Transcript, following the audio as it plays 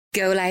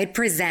Go Loud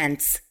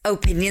presents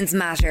Opinions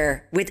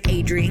Matter with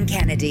Adrian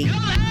Kennedy. Go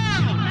loud!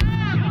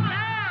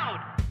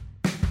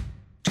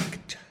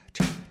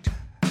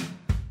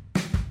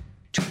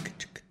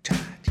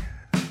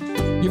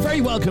 You're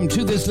very welcome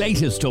to this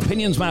latest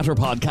Opinions Matter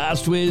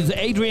podcast with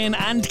Adrian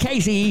and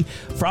Katie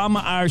from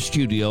our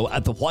studio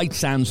at the White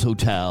Sands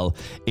Hotel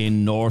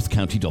in North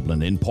County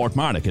Dublin, in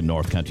Portmarnock in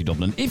North County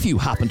Dublin. If you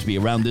happen to be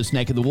around this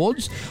neck of the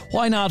woods,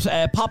 why not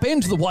pop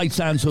into the White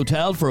Sands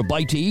Hotel for a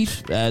bite to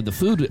eat? The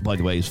food, by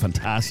the way, is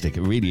fantastic.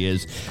 It really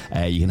is.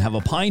 You can have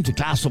a pint, a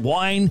glass of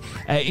wine,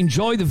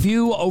 enjoy the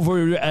view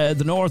over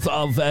the north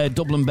of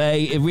Dublin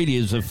Bay. It really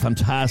is a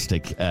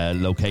fantastic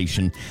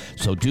location.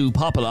 So do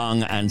pop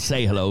along and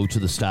say hello to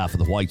the staff of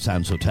the White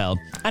Sands Hotel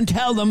and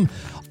tell them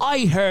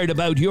I heard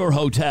about your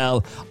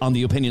hotel on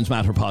the Opinions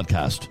Matter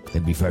podcast.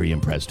 They'd be very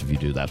impressed if you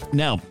do that.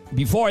 Now,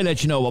 before I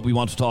let you know what we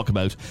want to talk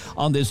about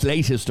on this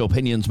latest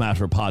Opinions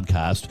Matter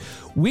podcast,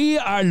 we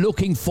are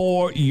looking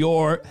for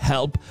your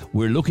help.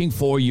 We're looking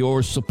for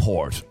your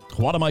support.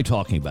 What am I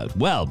talking about?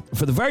 Well,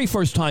 for the very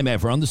first time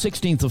ever, on the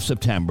 16th of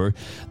September,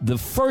 the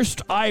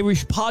first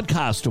Irish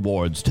Podcast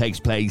Awards takes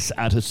place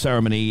at a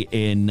ceremony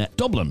in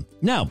Dublin.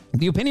 Now,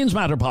 the Opinions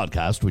Matter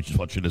podcast, which is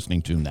what you're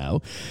listening to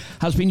now,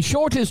 has been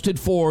shortlisted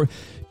for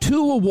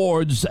 2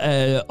 awards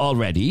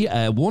already.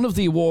 One of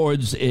the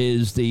awards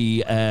is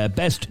the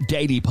Best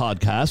Daily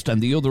Podcast,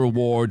 and the other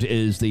award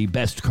is the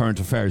Best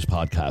Current Affairs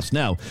Podcast.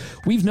 Now,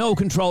 we've no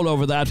control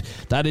over that.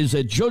 That is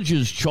a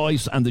judge's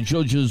choice, and the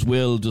judges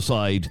will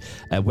decide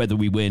whether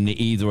we win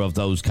either of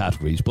those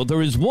categories. But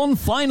there is one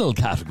final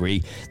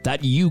category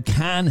that you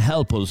can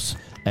help us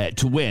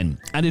to win,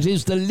 and it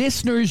is the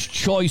Listener's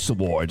Choice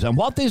Award. And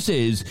what this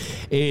is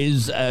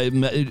it's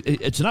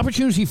an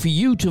opportunity for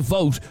you to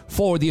vote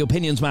for the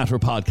Opinions Matter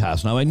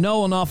podcast. Now, I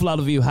know an awful lot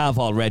of you have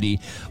already,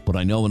 but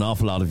I know an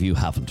awful lot of you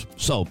haven't.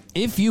 So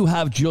if you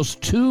have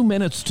just 2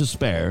 minutes to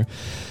spare,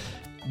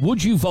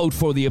 would you vote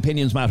for the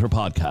Opinions Matter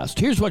podcast?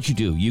 Here's what you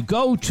do. You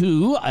go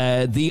to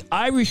the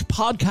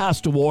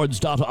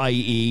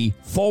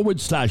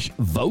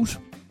irishpodcastawards.ie/vote.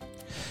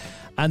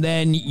 And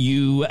then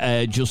you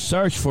just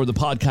search for the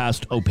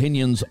podcast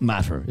Opinions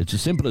Matter. It's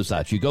as simple as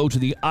that. You go to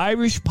the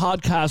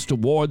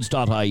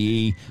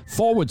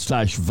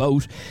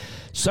irishpodcastawards.ie/vote.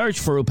 Search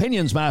for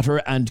Opinions Matter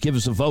and give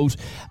us a vote.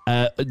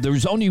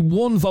 There's only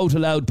one vote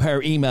allowed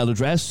per email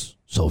address.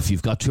 So if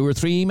you've got 2 or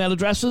 3 email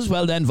addresses,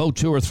 well then vote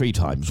 2 or 3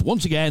 times.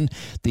 Once again,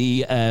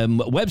 the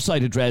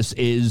website address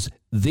is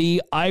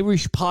the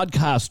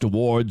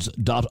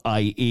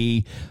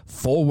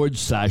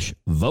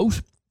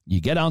irishpodcastawards.ie/vote. You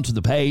get onto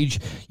the page,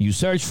 you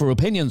search for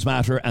Opinions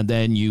Matter, and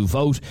then you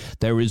vote.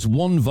 There is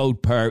 1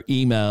 vote per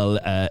email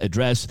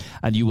address,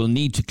 and you will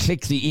need to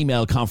click the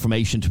email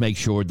confirmation to make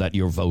sure that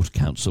your vote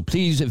counts. So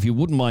please, if you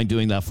wouldn't mind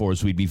doing that for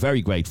us, we'd be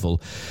very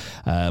grateful.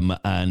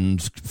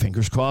 And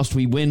fingers crossed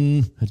we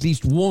win at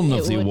least one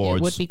of the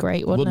awards. It would be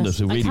great, wouldn't it?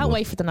 Really I can't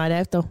wait for the night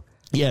out, though.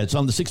 Yeah, it's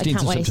on the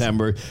 16th of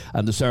September,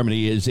 and the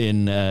ceremony is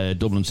in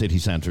Dublin City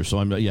Centre. So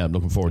I'm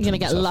looking forward to it. You're going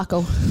to get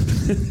loco.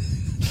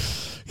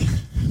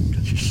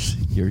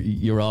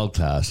 You're all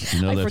class.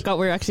 You know I forgot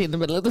we're actually in the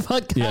middle of the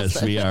podcast. Yes,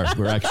 we are.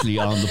 We're actually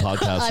on the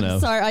podcast now. I'm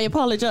sorry. I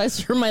apologise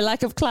for my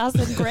lack of class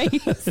and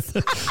grace.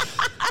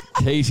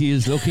 Katie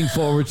is looking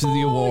forward to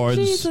the awards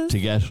Jesus. to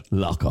get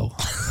loco.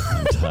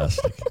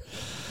 Fantastic.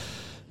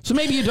 So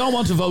maybe you don't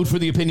want to vote for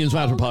the Opinions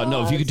Matter pod.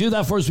 No, if you could do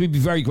that for us, we'd be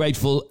very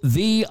grateful.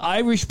 The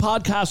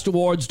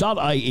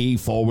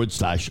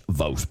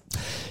irishpodcastawards.ie/vote.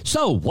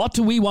 So what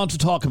do we want to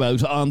talk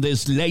about on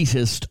this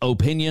latest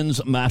Opinions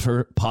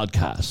Matter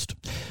podcast?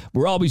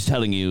 We're always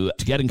telling you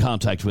to get in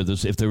contact with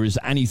us if there is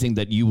anything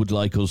that you would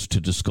like us to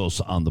discuss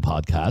on the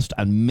podcast,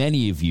 and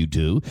many of you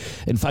do.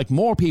 In fact,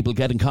 more people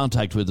get in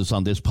contact with us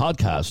on this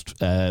podcast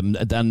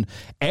than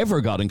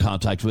ever got in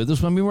contact with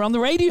us when we were on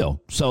the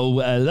radio. So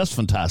that's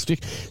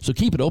fantastic. So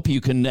keep it up. You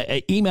can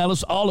email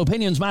us,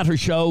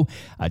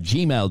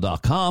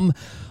 allopinionsmattershow@gmail.com,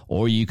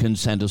 or you can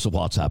send us a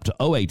WhatsApp to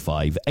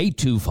 085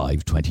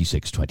 825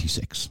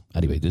 2626.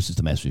 Anyway, this is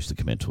the message that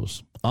came in to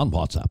us on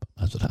WhatsApp,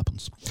 as it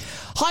happens.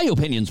 Hi,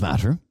 Opinions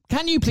Matter.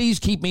 Can you please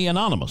keep me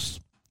anonymous?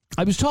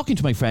 I was talking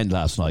to my friend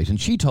last night,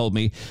 and she told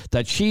me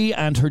that she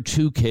and her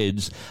 2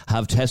 kids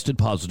have tested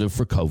positive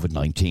for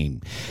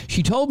COVID-19.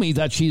 She told me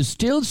that she is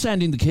still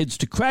sending the kids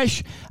to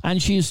Creche,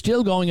 and she is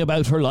still going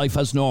about her life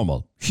as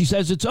normal. She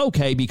says it's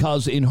okay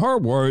because, in her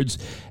words,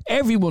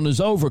 everyone is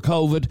over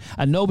COVID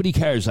and nobody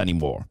cares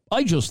anymore.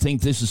 I just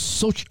think this is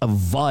such a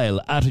vile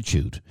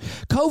attitude.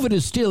 COVID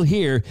is still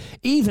here,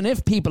 even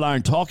if people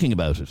aren't talking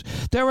about it.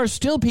 There are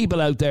still people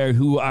out there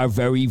who are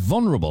very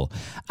vulnerable.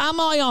 Am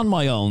I on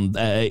my own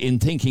in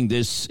thinking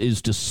this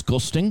is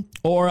disgusting?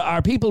 Or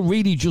are people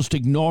really just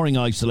ignoring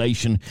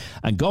isolation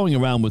and going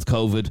around with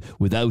COVID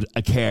without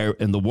a care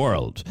in the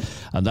world?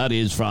 And that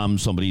is from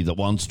somebody that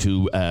wants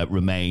to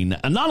remain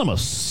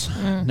anonymous.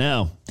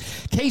 Now,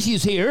 Katie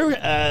is here.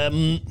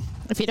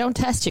 If you don't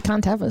test, you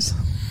can't have us.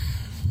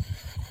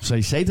 So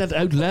you say that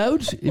out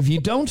loud? If you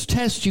don't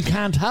test, you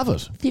can't have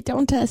it. If you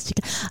don't test, you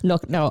can.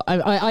 Look, no,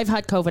 I've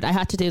had COVID. I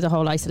had to do the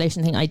whole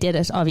isolation thing. I did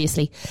it,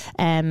 obviously.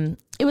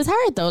 It was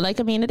hard though. Like,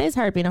 I mean, it is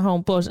hard being at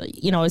home, but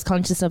I was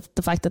conscious of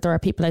the fact that there are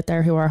people out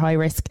there who are high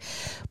risk,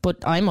 but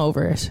I'm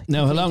over it.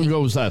 Now, how long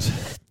ago was that?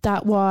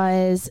 That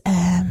was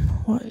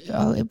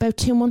about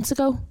 2 months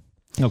ago.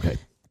 Okay.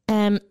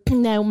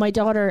 Now, my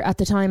daughter at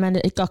the time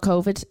got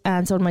COVID,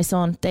 and so did my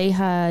son. They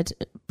had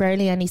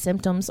barely any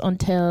symptoms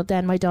until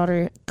then my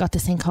daughter got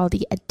this thing called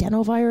the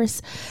adenovirus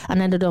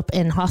and ended up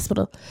in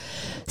hospital.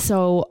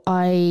 So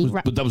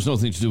But that was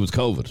nothing to do with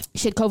COVID.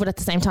 She had COVID at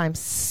the same time,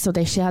 so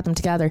she had them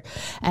together.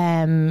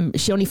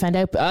 She only found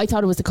out, I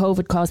thought it was the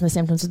COVID causing the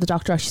symptoms, but the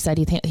doctor actually said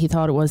he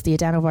thought it was the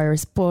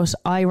adenovirus. But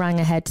I rang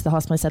ahead to the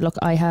hospital. I said, look,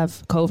 I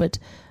have COVID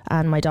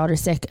and my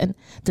daughter's sick, and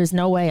there's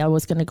no way I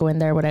was going to go in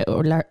there without,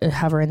 or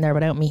have her in there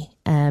without me.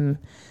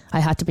 I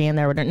had to be in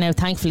there with her. Now,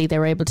 thankfully, they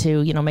were able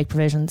to, make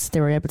provisions.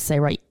 They were able to say,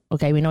 right,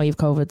 okay, we know you've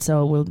COVID,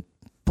 so we'll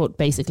put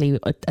basically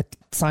a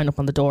sign up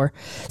on the door.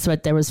 So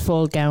there was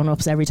full gown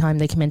ups every time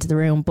they came into the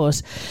room.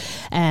 But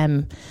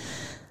there's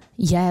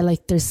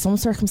some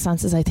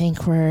circumstances, I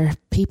think, where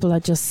people are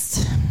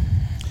just...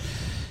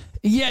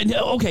 Yeah,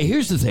 okay,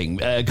 here's the thing.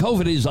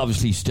 COVID is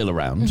obviously still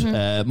around.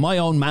 Mm-hmm. My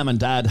own mum and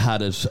dad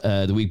had it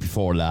the week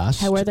before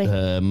last. How were they?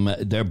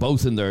 They're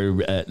both in their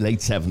late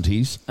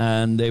 70s,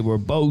 and they were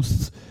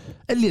both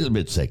a little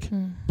bit sick,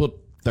 but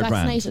they're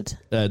vaccinated.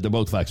 Grand. They're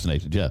both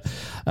vaccinated, yeah.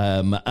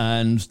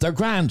 And they're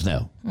grand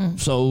now.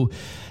 So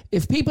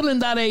if people in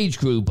that age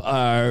group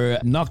are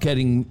not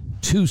getting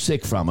too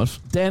sick from it,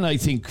 then I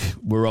think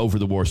we're over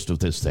the worst of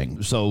this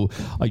thing. So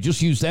I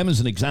just use them as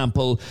an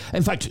example.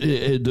 In fact,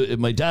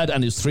 my dad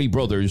and his 3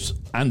 brothers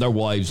and their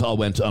wives all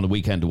went on a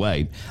weekend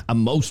away, and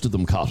most of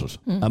them caught it.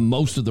 And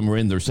most of them were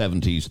in their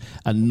 70s,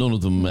 and none of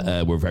them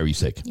were very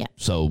sick. Yeah.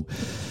 So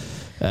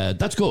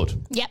that's good.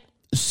 Yep.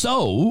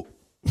 So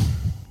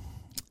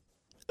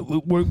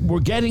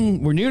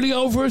we're nearly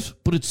over it,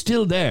 but it's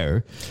still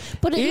there.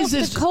 But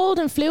the cold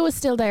and flu is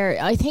still there.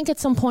 I think at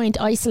some point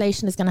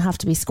isolation is going to have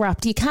to be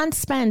scrapped. We can't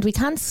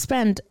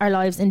spend our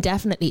lives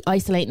indefinitely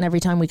isolating every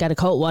time we get a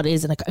cold. What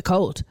is a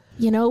cold?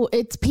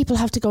 It's people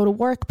have to go to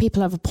work.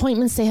 People have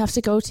appointments they have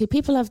to go to.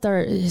 People have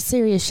their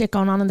serious shit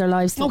going on in their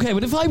lives. Okay,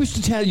 but if I was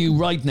to tell you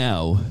right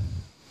now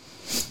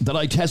that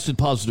I tested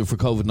positive for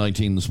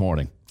COVID-19 this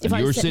morning, and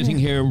you're sitting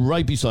here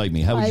right beside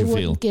me, how would you feel? I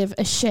wouldn't give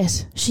a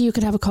shit. You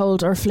could have a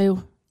cold or a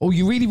flu. Oh,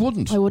 you really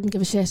wouldn't? I wouldn't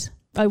give a shit.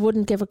 I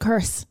wouldn't give a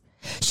curse.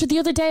 The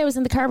other day I was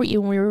in the car with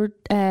you when we were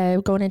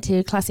going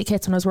into Classic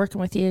Hits when I was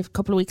working with you a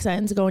couple of weeks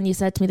ago, and you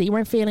said to me that you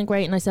weren't feeling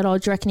great, and I said, oh,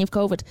 do you reckon you've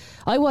COVID?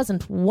 I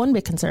wasn't one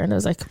bit concerned. I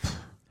was like...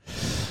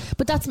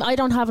 But I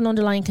don't have an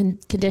underlying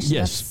condition.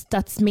 Yes.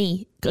 That's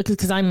me,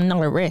 because I'm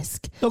not at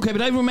risk. Okay,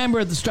 but I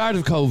remember at the start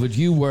of COVID,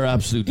 you were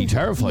absolutely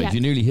terrified. Yeah.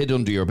 You nearly hid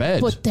under your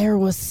bed. But there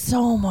was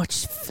so much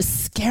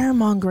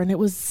scaremongering. It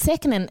was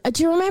sickening.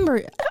 Do you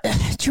remember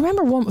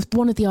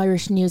one of the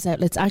Irish news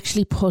outlets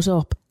actually put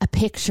up a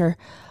picture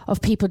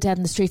of people dead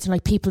in the streets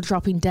and people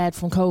dropping dead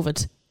from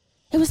COVID?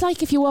 It was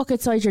like if you walk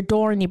outside your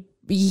door and you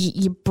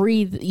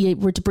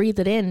were to breathe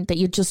it in, that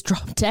you just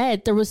drop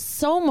dead. There was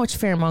so much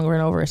fear mongering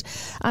over it,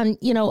 and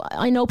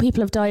I know people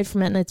have died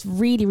from it, and it's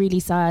really, really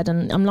sad,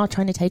 and I'm not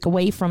trying to take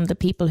away from the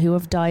people who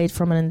have died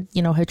from it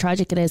and how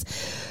tragic it is,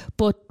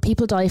 but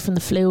people die from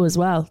the flu as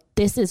well.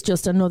 This is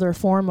just another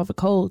form of a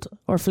cold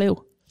or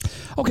flu.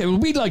 Okay, well,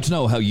 we'd like to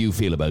know how you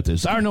feel about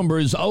this. Our number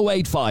is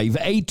 085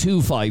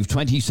 825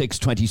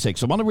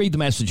 2626. I want to read the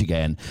message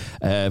again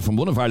from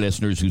one of our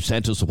listeners who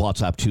sent us a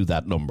WhatsApp to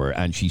that number,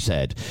 and she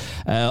said,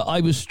 I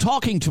was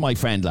talking to my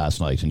friend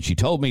last night, and she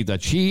told me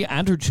that she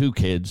and her 2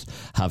 kids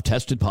have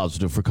tested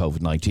positive for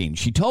COVID-19.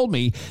 She told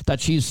me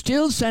that she is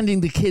still sending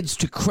the kids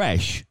to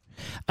Creche,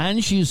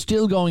 and she is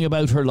still going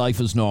about her life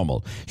as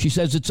normal. She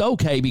says it's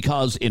okay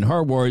because, in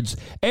her words,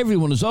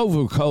 everyone is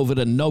over COVID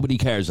and nobody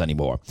cares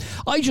anymore.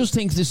 I just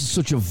think this is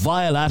such a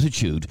vile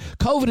attitude.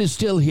 COVID is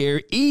still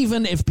here,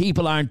 even if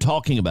people aren't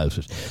talking about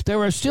it. There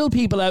are still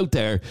people out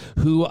there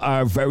who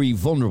are very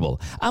vulnerable.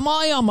 Am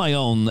I on my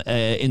own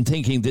in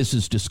thinking this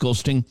is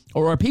disgusting?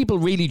 Or are people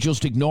really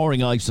just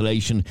ignoring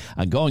isolation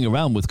and going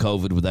around with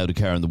COVID without a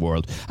care in the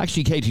world?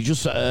 Actually, Katie,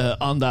 just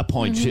on that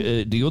point,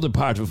 the other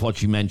part of what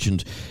she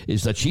mentioned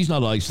is that she's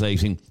not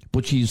isolating,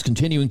 but she's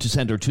continuing to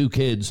send her 2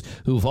 kids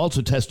who have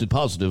also tested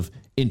positive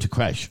into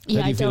Creche.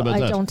 How do you feel about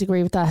that? I don't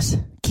agree with that.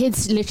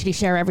 Kids literally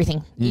share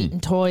everything,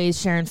 eating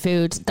toys, sharing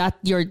food. That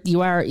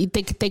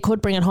they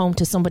could bring it home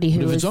to somebody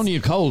who. But if it's only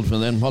a cold, well,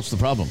 then what's the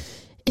problem?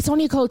 It's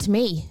only a cold to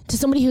me. To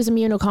somebody who's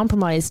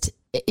immunocompromised,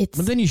 it's.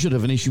 But then you should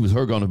have an issue with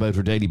her going about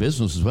her daily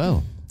business as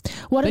well.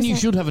 Then you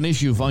should have an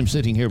issue if I'm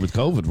sitting here with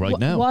COVID right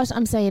now. What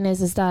I'm saying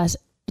is that.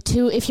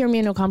 If you're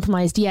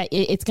immunocompromised,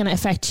 it's going to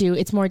affect you.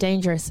 It's more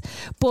dangerous.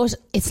 But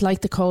it's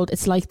like the cold.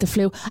 It's like the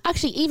flu.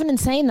 Actually, even in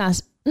saying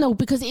that, no,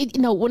 because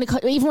even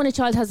when a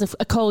child has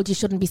a cold, you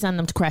shouldn't be sending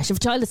them to Creche. If a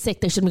child is sick,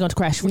 they shouldn't be going to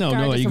Creche. No,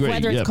 I agree.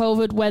 Whether it's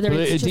COVID, whether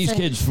it's these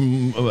kids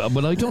from...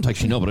 well, I don't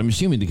actually know, but I'm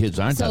assuming the kids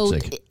aren't that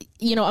sick.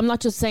 I'm not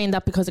just saying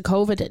that because of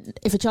COVID.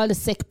 If a child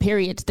is sick,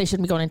 period, they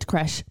shouldn't be going into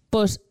creche.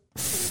 But,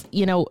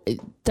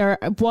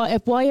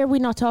 why are we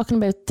not talking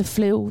about the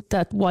flu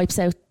that wipes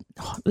out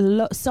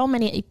so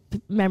many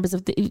members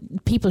of the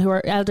people who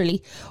are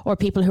elderly or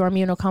people who are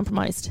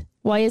immunocompromised?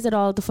 Why is it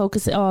all the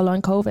focus all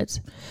on COVID?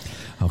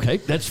 Okay,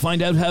 let's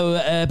find out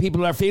how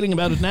people are feeling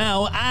about it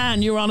now.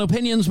 Anne, you're on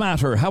Opinions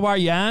Matter. How are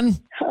you, Anne?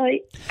 Hi,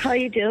 how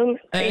you doing?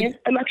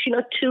 I'm actually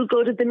not too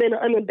good at the minute.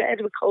 I'm in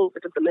bed with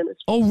COVID at the minute.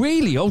 Oh,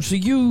 really? Oh, so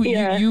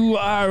you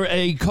are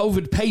a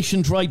COVID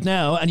patient right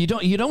now, and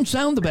you don't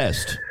sound the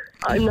best.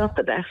 I'm not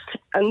the best.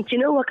 And do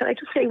you know what? Can I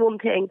just say one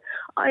thing?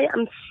 I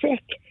am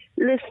sick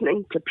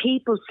listening to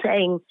people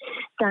saying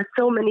that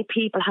so many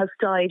people have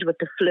died with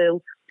the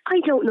flu. I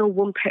don't know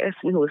one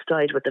person who has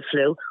died with the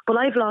flu, but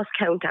I've lost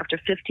count after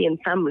 15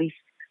 families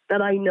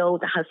that I know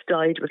that has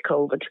died with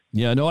COVID.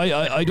 Yeah, no,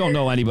 I don't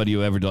know anybody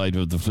who ever died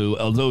with the flu,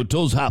 although it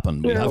does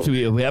happen. We have to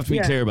be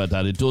clear about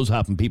that. It does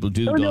happen. People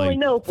do die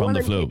from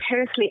the flu.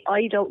 Personally,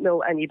 I don't know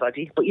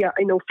anybody, but yeah,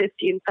 I know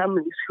 15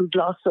 families who've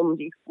lost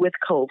somebody with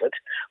COVID.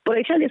 But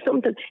I tell you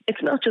something,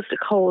 it's not just a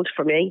cold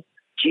for me.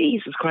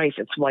 Jesus Christ,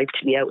 it's wiped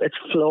me out. It's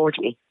floored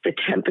me. The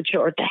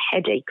temperature, the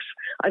headaches.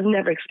 I've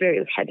never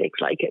experienced headaches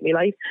like it in my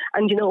life.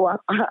 And you know what?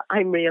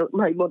 I'm real.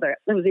 My mother,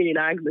 there was really an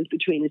argument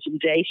between us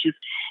today. She's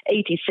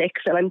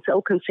 86 and I'm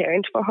so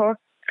concerned for her.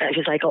 And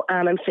she's like, oh,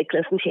 Anne, I'm sick.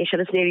 Listen to you. She said,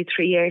 it's nearly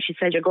 3 years. She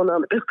said, you're going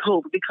on about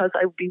COVID because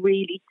I would be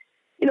really,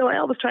 I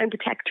always try and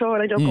protect her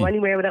and I don't go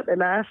anywhere without my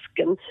mask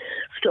and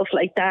stuff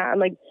like that. And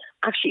like,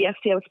 actually,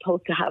 yesterday I was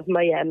supposed to have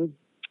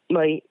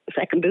my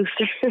second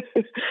booster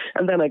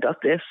and then I got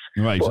this.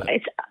 Right. But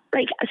it's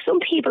like some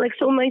people, like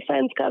some of my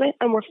friends got it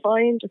and were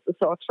fine, just a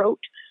sore throat.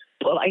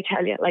 But I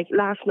tell you, like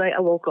last night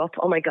I woke up,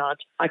 oh my God,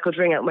 I could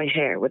wring out my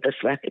hair with the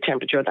sweat, the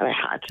temperature that I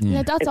had.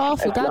 Yeah, that's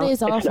awful. That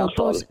is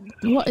awful.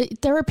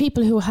 But there are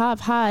people who have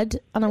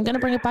had, and I'm going to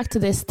bring it back to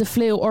this, the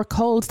flu or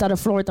colds that have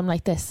floored them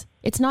like this.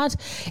 It's not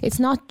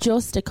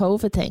just a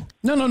COVID thing.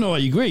 No, I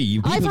agree.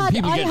 People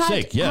get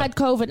sick. Yeah. I had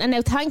COVID, and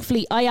now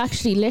thankfully I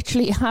actually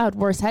literally had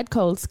worse head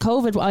colds.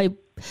 COVID,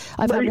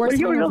 I've had worse.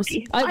 You were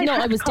lucky.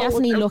 I was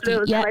definitely lucky.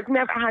 Yeah, I've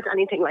never had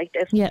anything like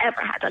this. Yeah.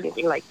 Ever had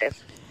anything like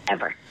this.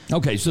 Ever.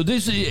 Okay, so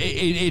this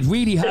it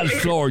really has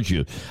floored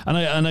you,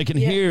 and I can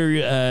hear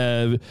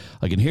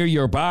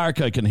your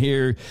bark. I can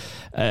hear.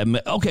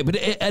 Okay, but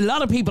a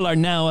lot of people are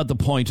now at the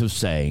point of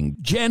saying,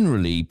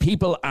 generally,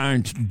 people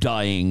aren't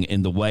dying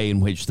in the way in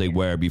which they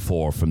were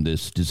before from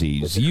this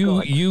disease.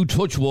 You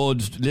touch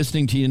wood.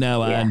 Listening to you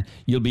now, Anne,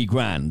 you'll be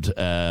grand.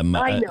 I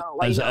know.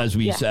 As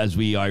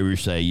we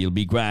Irish say, you'll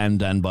be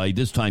grand, and by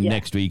this time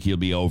next week, you'll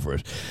be over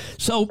it.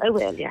 So, I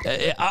will.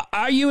 Yeah.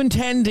 Are you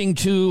intending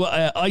to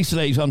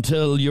isolate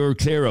until you're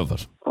clear of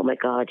it? Oh my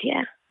God,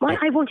 yeah.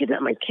 I won't even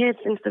let my kids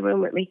into the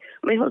room with me.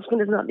 My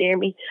husband is not near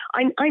me.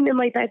 I'm in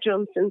my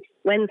bedroom since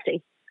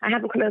Wednesday. I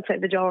haven't come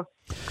outside the door.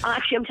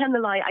 Actually, I'm telling a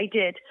lie. I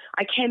did.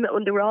 I came out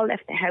when they were all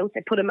left the house.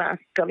 I put a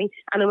mask on me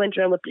and I went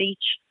around with bleach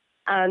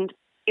and,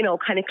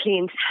 kind of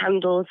cleaned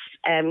handles,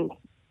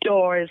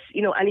 doors,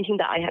 anything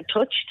that I had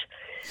touched.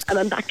 And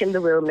I'm back in the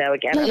room now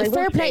again. No, and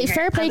fair play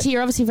to you.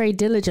 You're obviously very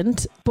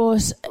diligent,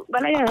 but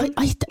well, I am.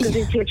 Because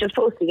it's what you're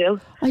supposed to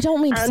do. I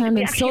don't mean to sound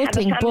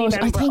insulting,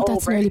 but I think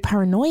that's nearly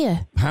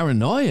paranoia.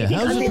 Paranoia?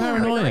 How's it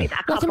paranoia?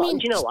 Look, I mean,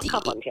 do you know what?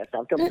 Cop on to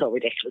yourself. Don't be so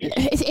ridiculous.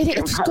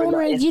 It's going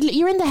around.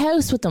 You're in the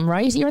house with them,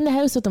 right? You're in the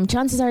house with them.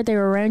 Chances are they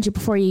were around you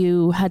before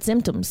you had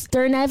symptoms.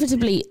 They're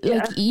inevitably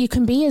you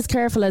can be as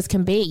careful as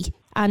can be.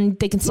 And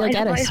they can still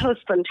get it. My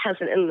husband has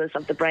an illness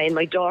of the brain.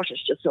 My daughter's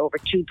just over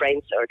 2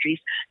 brain surgeries.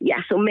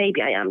 Yeah, so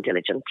maybe I am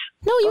diligent.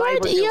 No, you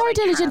are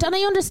diligent, and I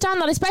understand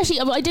that. Especially,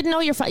 I didn't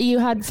know you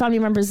had family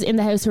members in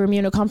the house who were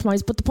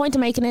immunocompromised. But the point I'm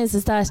making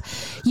is that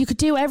you could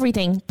do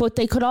everything, but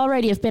they could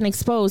already have been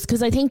exposed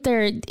because I think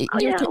they're.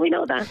 We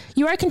know that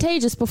you are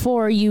contagious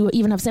before you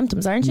even have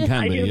symptoms, aren't you?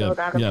 I do know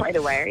that. I'm quite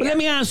aware. But let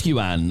me ask you,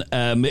 Anne,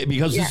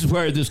 because this is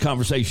where this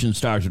conversation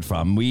started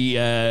from. We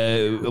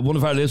one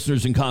of our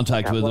listeners in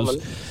contact with us.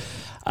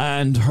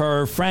 And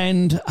her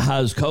friend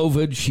has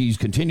COVID. She's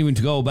continuing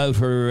to go about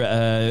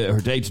her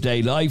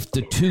day-to-day life.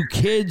 The 2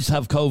 kids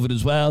have COVID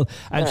as well,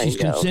 and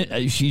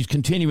she's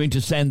continuing to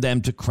send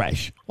them to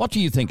creche. What do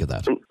you think of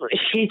that?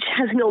 She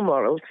has no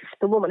morals.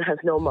 The woman has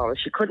no morals.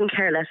 She couldn't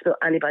care less about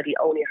anybody,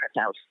 only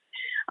herself.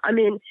 I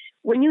mean,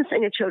 when you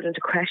send your children to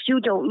creche, you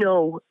don't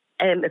know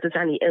if there's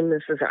any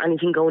illnesses or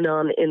anything going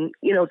on in,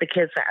 the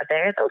kids that are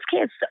there. Those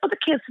kids, the other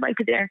kids might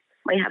be there,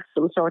 might have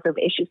some sort of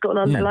issues going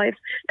on in their lives.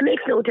 It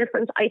makes no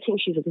difference. I think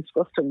she's a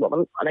disgusting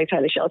woman, and I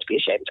tell her she ought to be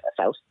ashamed of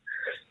herself.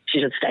 She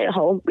should stay at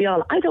home.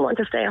 I don't want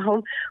to stay at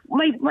home.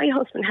 My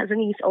husband has a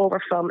niece over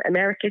from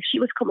America. She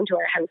was coming to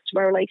our house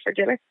tomorrow night for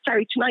dinner.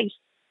 Sorry, tonight.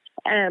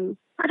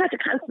 I've had to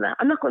cancel that.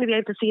 I'm not going to be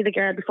able to see the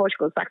girl before she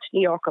goes back to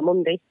New York on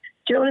Monday.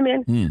 Do you know what I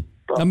mean?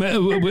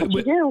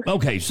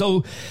 Okay,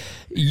 so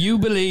You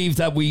believe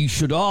that we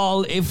should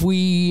all, if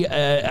we,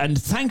 and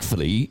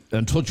thankfully,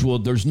 and touch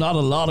wood, there's not a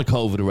lot of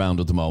COVID around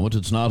at the moment.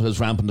 It's not as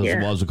rampant as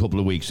it was a couple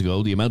of weeks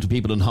ago. The amount of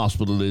people in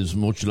hospital is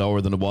much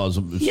lower than it was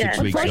 6 weeks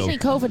ago. Unfortunately,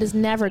 COVID is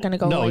never going to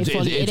go away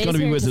fully. It's going to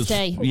be with us.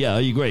 Stay. Yeah,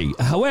 I agree.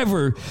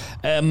 However,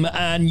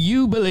 and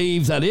you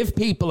believe that if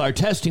people are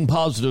testing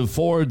positive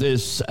for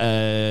this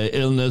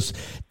illness,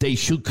 they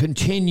should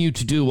continue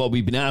to do what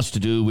we've been asked to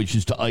do, which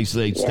is to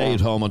isolate, stay at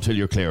home until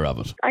you're clear of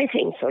it. I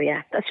think so,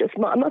 yeah. That's just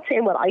I'm not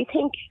saying what I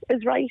think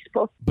is right,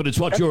 but it's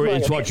what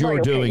you're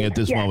doing at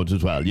this moment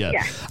as well. Yeah.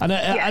 And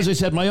as I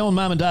said, my own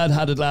mum and dad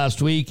had it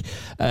last week.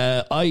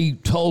 I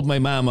told my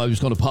mum I was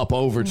going to pop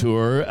over to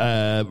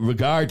her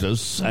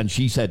regardless, and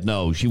she said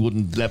no, she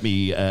wouldn't let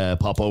me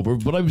pop over.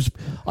 But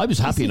I was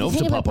happy enough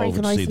to pop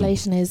over to see them.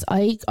 Isolation is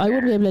I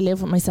wouldn't be able to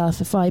live with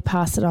myself if I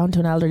passed it on to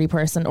an elderly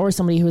person or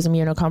somebody who was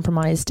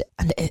immunocompromised,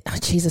 and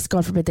Jesus,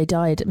 God forbid they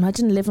died.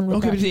 Imagine living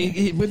with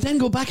that. But then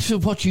go back to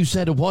what you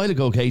said a while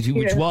ago, Katie,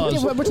 which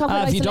was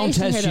if you don't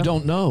test, you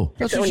don't know.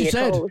 That's what you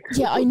said.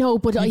 Yeah, I know,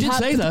 but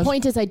the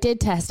point is I did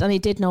test and I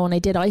did know and I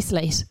did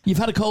isolate. You've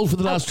had a cold for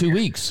the last 2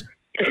 weeks.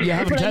 You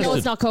haven't tested. I know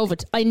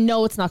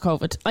it's not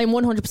COVID. I'm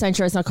 100%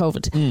 sure it's not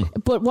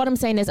COVID. But what I'm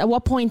saying is, at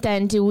what point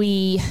then do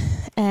we,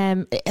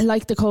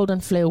 like the cold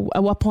and flu,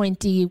 at what point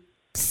do you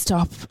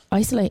stop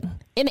isolating?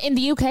 In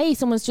the UK,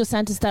 someone's just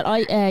sent us that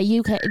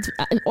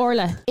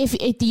Orla,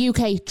 if the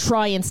UK,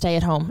 try and stay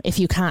at home if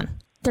you can.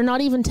 They're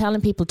not even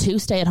telling people to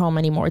stay at home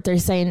anymore. They're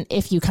saying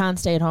if you can't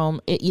stay at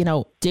home,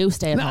 do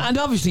stay at home. And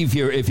obviously,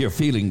 if you're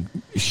feeling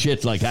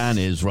shit like Anne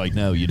is right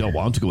now, you don't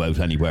want to go out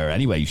anywhere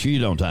anyway. Sure, you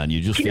don't, Anne.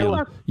 You just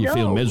feel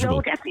miserable.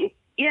 No, definitely.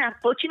 Yeah,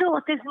 but you know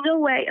what? There's no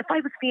way. If I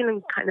was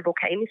feeling kind of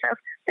okay myself,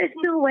 there's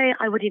no way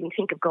I would even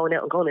think of going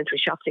out and going into a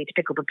shop, say, to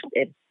pick up a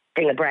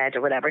thing of bread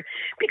or whatever,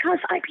 because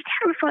I'd be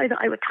terrified that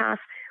I would pass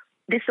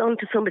this on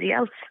to somebody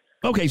else.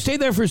 Okay, stay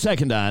there for a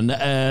second, Anne.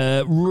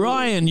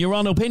 Ryan, you're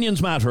on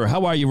Opinions Matter.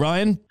 How are you,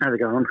 Ryan? How's it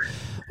going?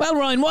 Well,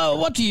 Ryan,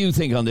 what do you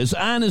think on this?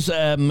 Anne has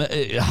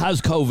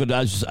COVID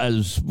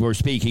as we're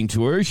speaking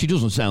to her. She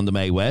doesn't sound the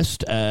Mae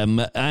West,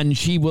 and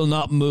she will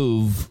not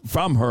move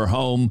from her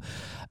home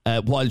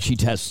while she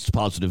tests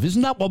positive.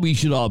 Isn't that what we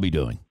should all be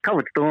doing?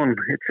 COVID's done.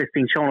 It's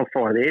been shown up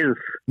for it is.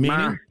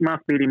 Meaning? Mass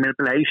media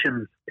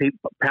manipulation,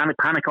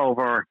 panic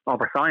over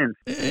science.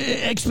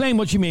 Explain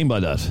what you mean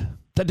by that.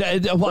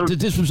 That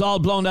this was all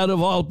blown out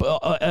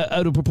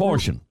of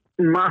proportion.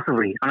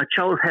 Massively, and it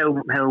shows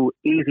how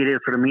easy it is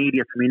for the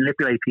media to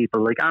manipulate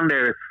people. Like, and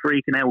they're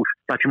freaking out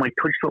that you might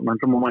touch something and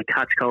someone might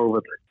catch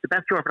COVID. The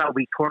best cure for that would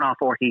be turn off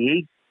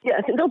RTE. Yeah,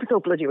 I think don't be so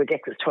bloody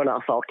ridiculous. Turn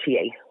off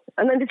RTE,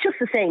 and then it's just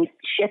the same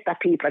shit that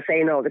people are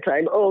saying all the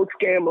time. Oh,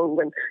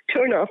 scaremongering.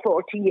 Turn off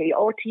RTE.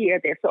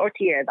 RTE this.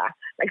 RTE that.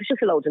 Like, it's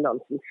just a load of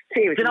nonsense.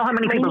 Seriously. Do you know how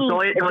many people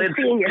died?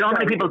 Do you know how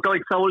many people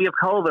died solely of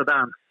COVID,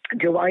 Dan?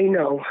 Do I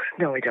know?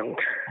 No, I don't.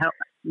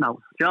 No. Do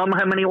you know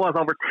how many it was?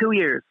 Over 2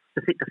 years.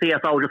 The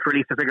CSO just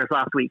released the figures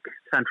last week,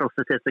 Central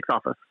Statistics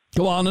Office.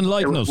 Go on,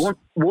 enlighten us.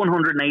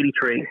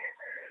 183.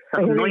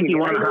 That's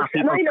 91.5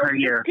 people per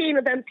year. 15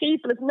 of them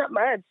people, isn't that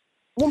mad?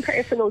 One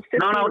person knows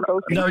 15 of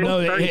those people.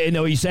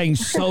 No, he's saying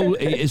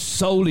is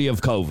solely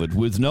of COVID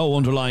with no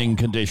underlying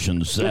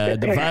conditions. The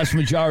vast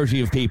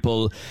majority of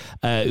people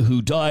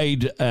who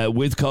died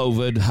with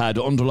COVID had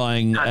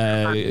underlying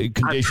conditions.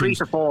 Had three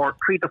to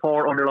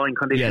four underlying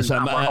conditions.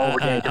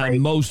 Yes,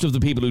 and most of the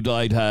people who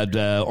died had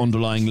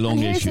underlying lung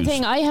issues. Here's the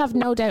thing, I have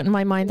no doubt in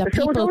my mind that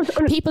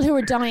people who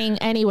were dying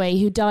anyway,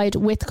 who died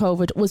with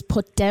COVID, was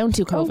put down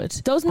to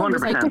COVID. Those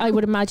numbers, I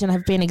would imagine,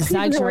 have been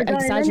exaggerated.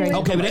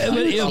 Okay,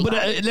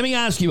 but let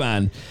me ask you,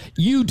 Anne,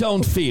 you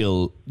don't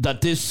feel that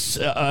this,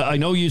 I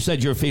know you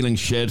said you're feeling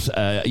shit,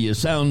 you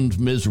sound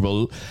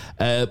miserable,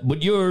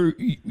 but you're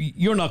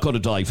not going to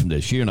die from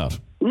this, you're not?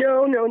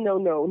 No,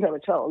 not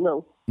at all,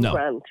 no.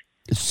 Grand.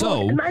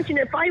 So, but imagine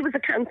if I was a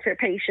cancer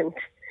patient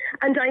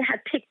and I had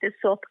picked this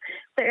up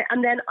there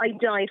and then I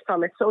died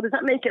from it. So does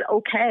that make it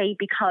okay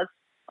because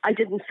I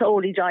didn't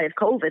solely die of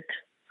COVID?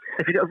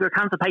 If you're a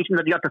cancer patient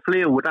and you got the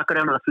flu, would that go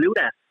down to the flu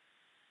death?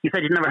 You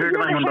said you'd never heard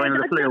of anyone dying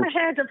of the flu. I've never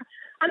heard of.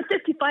 I'm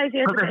 55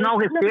 years old. Because there's no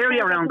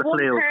hysteria around the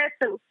flu.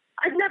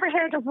 I've never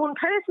heard of one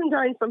person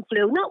dying from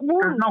flu. Not one.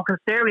 There's no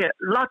hysteria.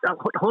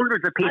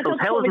 Hundreds of people,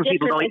 thousands of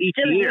people die each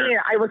year.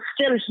 I was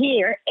still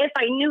here if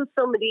I knew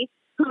somebody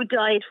who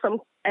died from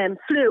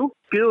flu.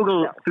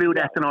 Google flu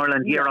deaths in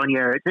Ireland year on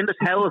year. It's in the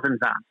thousands,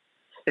 Dan.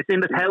 It's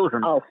in the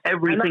thousands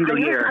every single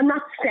year. I'm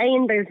not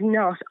saying there's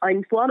not.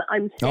 I'm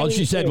saying. All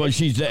she said was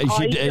she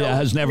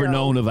has never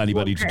known of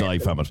anybody to die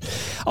from it.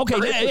 Okay,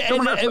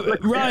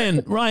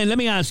 Ryan, let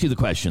me ask you the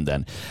question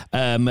then.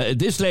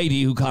 This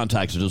lady who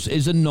contacted us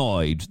is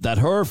annoyed that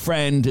her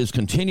friend is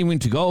continuing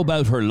to go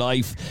about her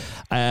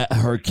life.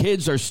 Her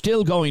kids are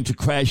still going to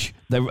creche.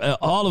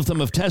 All of them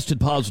have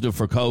tested positive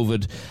for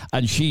COVID,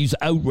 and she's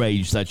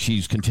outraged that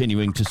she's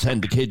continuing to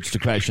send the kids to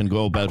creche and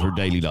go about her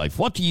daily life.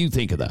 What do you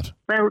think of that?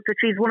 Well,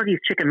 she's one of these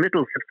chicken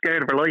littles that's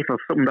scared of her life of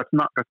something that's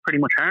pretty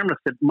much harmless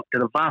to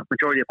the vast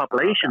majority of the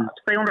population.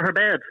 Stay under her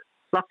bed.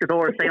 Lock the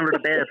door, stay under the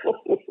bed.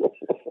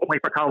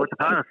 wait for COVID to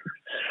pass.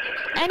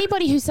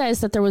 Anybody who says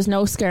that there was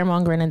no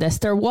scaremongering in this,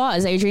 there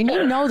was, Adrian.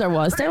 You know there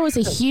was. There was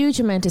a huge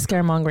amount of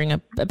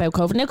scaremongering about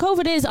COVID. Now,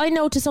 COVID is, I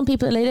know to some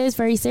people it is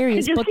very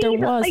serious, but there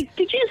was.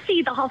 Did you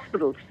see the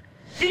hospitals?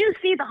 Did you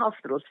see the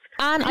hospitals?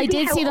 And I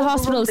did see the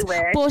hospitals,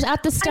 but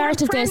at the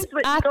start of this,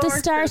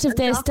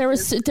 there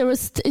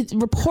was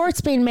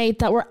reports being made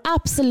that were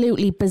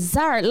absolutely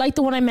bizarre, like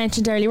the one I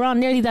mentioned earlier on,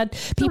 nearly that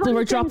people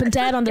were dropping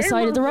dead on the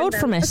side of the road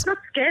from it. It's not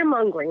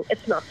scaremongering.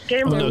 It's not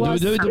scaremongering.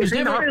 There was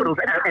never hospitals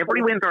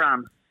every winter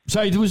on.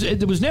 Sorry, there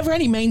was never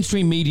any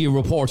mainstream media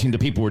reporting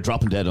that people were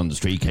dropping dead on the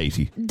street,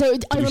 Katie.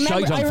 I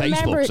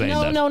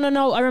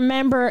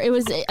remember it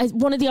was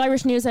one of the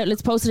Irish news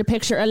outlets posted a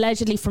picture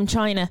allegedly from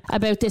China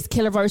about this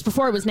killer virus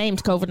before it was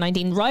named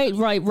COVID-19. Right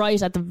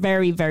at the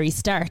very, very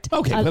start.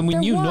 Okay, when we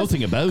knew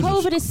nothing about it.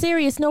 COVID is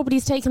serious.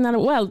 Nobody's taking that.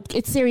 Well,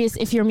 it's serious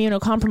if you're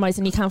immunocompromised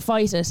and you can't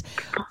fight it.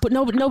 But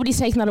nobody's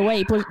taking that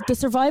away. But the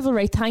survival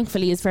rate,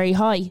 thankfully, is very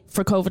high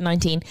for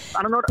COVID-19.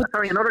 And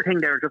another thing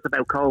there just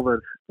about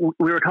COVID.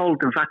 We were told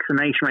the vaccination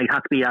rate had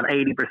to be at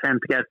 80% to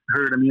get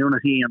herd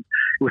immunity, and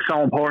it was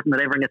so important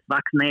that everyone gets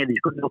vaccinated. You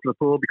couldn't go to the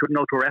pub, you couldn't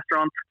go to a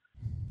restaurant.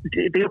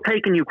 The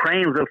uptake in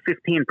Ukraine was about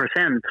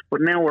 15%,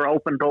 but now we're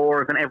open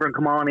doors and everyone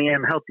come on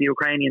in, help the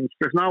Ukrainians.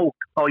 There's no,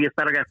 you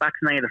better get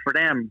vaccinated for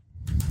them.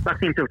 That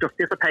seems to have just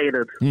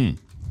dissipated. Yeah,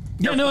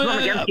 no, it's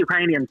not against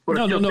Ukrainians, but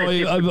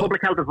the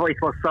public health advice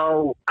was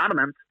so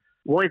adamant.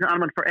 Why isn't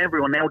adamant for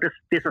everyone? Now this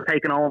is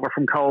taken over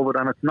from COVID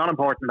and it's not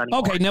important anymore.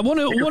 Okay, now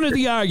one of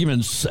the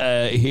arguments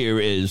here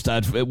is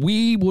that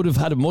we would have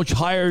had a much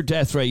higher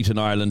death rate in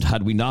Ireland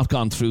had we not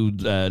gone through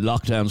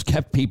lockdowns,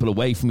 kept people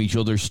away from each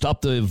other,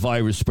 stopped the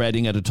virus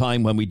spreading at a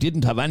time when we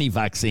didn't have any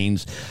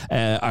vaccines.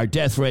 Our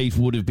death rate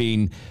would have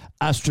been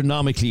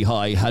astronomically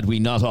high had we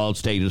not all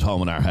stayed at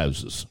home in our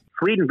houses.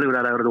 Sweden blew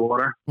that out of the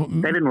water.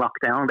 They didn't lock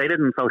down. They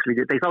didn't socially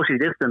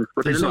distanced,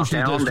 but they didn't lock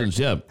down.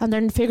 Yeah. And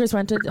their figures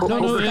went to but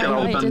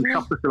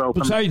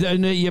sorry,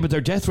 but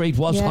their death rate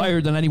was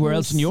higher than anywhere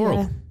else in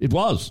Europe. It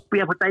was.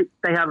 Yeah, but they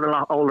had a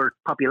lot older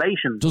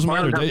population. Doesn't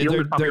matter.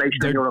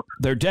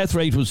 Their death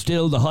rate was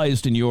still the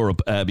highest in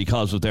Europe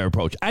because of their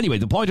approach. Anyway,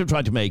 the point I'm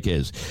trying to make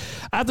is,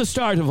 at the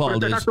start of all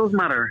this, that doesn't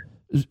matter.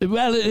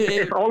 Well,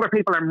 if older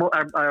people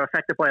are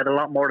affected by it a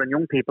lot more than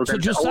young people, so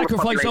just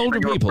sacrifice older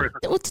people.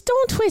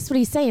 Don't twist what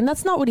he's saying.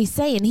 That's not what he's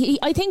saying.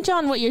 I think,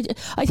 John, correct me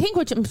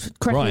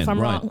if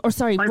I'm wrong. Or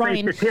sorry,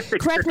 Ryan,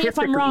 correct me if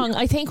I'm wrong.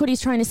 I think what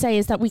he's trying to say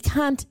is that we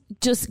can't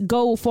just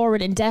go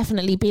forward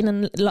indefinitely being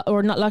in,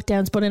 or not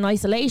lockdowns, but in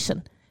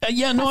isolation.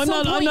 I'm not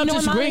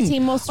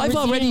disagreeing. I've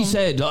already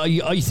said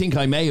I think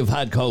I may have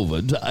had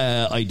COVID.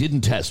 I didn't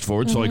test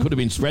for it, so I could have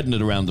been spreading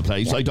it around the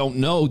place. Yeah. I don't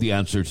know the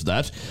answer to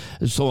that,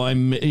 so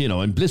I'm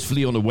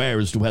blissfully unaware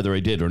as to whether I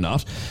did or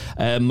not.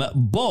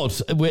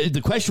 But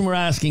the question we're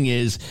asking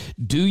is: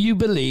 do you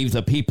believe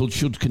that people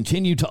should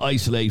continue to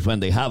isolate when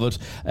they have it,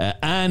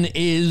 and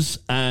you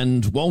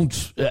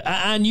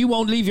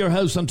won't leave your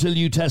house until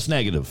you test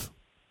negative?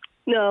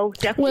 No,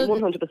 definitely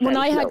 100%. When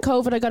I had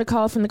COVID, I got a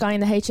call from the guy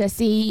in the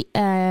HSE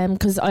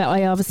because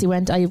I obviously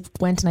went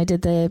and I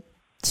did the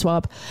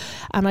swab,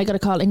 and I got a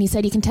call and he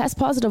said you can test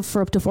positive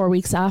for up to 4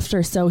 weeks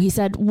after. So he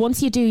said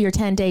once you do your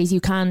 10 days,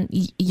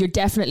 you're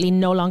definitely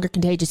no longer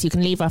contagious. You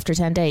can leave after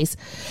 10 days.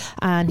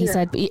 And he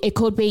said you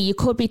could be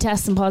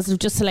testing positive,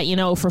 just to let you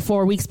know, for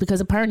 4 weeks, because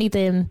apparently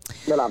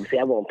well, obviously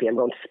I won't be. I'm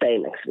going to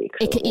Spain next week.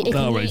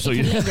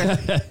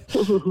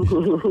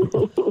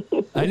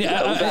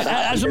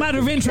 As a matter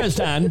of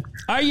interest, Anne,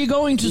 are you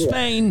going to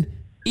Spain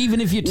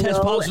even if you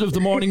test positive the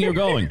morning you're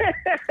going?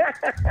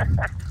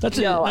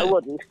 I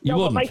wouldn't.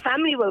 But my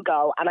family will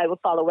go and I will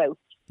follow out.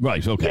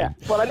 Right, okay. Yeah.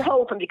 Well, I'm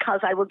hoping, because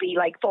I will be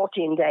like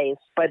 14 days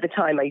by the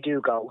time I do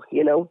go,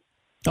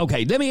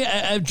 Okay, let me,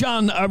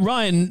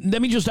 Ryan,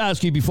 let me just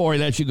ask you before I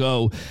let you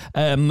go.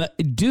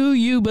 Do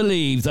you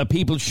believe that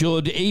people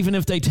should, even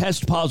if they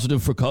test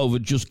positive for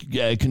COVID, just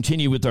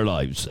continue with their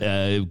lives?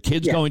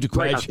 Kids going to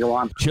creche,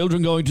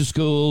 children going to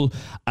school,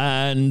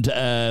 and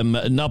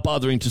not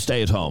bothering to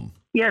stay at home?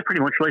 Yeah,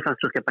 pretty much. Life has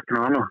to just get back to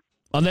normal.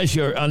 Unless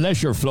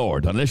you're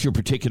floored, unless you're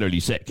particularly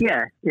sick.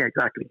 Yeah,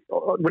 exactly.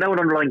 Without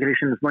underlying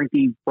conditions,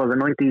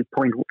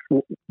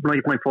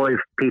 90.5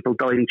 people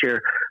died each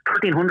year.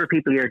 1,300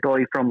 people a year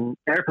die from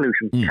air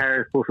pollution,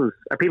 cars, buses.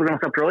 Are people going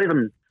to stop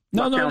driving?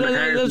 No,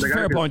 that's a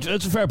fair point.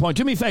 That's a fair point.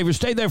 Do me a favour,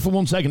 stay there for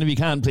 1 second if you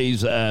can,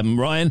 please,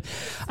 Ryan.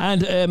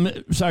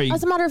 And, sorry.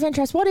 As a matter of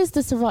interest, what is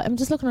the survival? I'm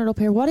just looking it up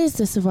here. What is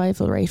the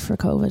survival rate for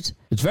COVID?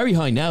 It's very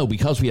high now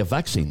because we have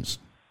vaccines.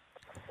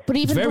 But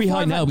even very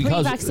high now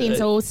because vaccines,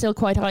 it was still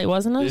quite high,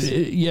 wasn't it?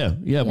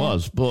 It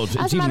was, but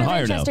it's even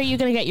higher now. Are you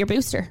going to get your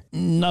booster?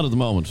 Not at the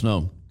moment,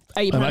 no.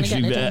 I'm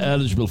actually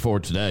eligible for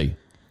it today.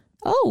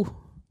 Oh,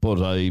 but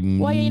why are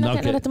you not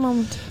getting it at the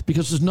moment?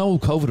 Because there's no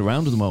COVID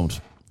around at the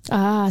moment.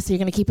 So you're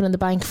going to keep it in the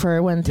bank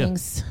for when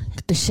things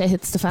the shit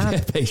hits the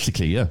fan.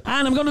 Basically, yeah.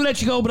 And I'm going to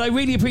let you go, but I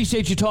really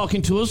appreciate you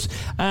talking to us,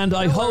 and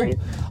I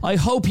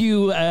hope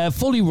you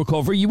fully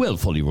recover. You will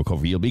fully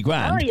recover. You'll be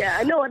grand. Oh yeah,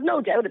 I know,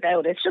 no doubt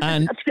about it. It's just,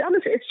 to be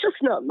honest, it's just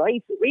not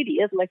nice. It really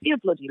isn't. I feel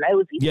bloody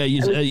lousy. Yeah,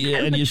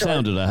 and you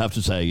sounded, I have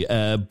to say.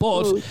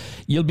 But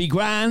you'll be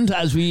grand,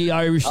 as we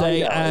Irish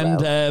say,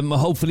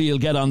 hopefully you'll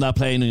get on that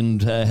plane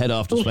and head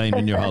off to Spain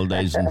in your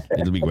holidays, and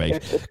it'll be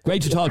great.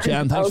 Great to talk to you,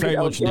 Anne. Thanks very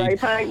much indeed. Right,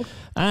 thanks.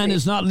 Anne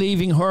is not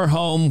leaving her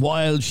home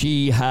while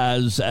she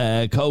has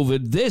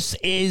COVID. This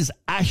is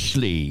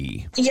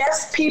Ashley.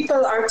 Yes,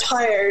 people are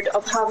tired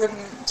of having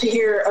to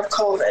hear of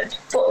COVID.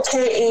 But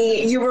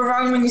Katie, you were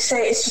wrong when you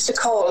say it's just a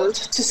cold.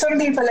 To some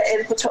people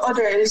it is, but to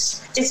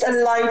others it's a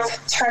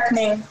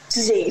life-threatening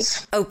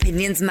disease.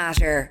 Opinions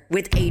Matter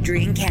with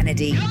Adrian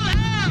Kennedy.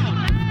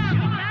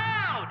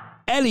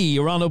 Ellie,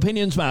 you're on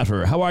Opinions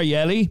Matter. How are you,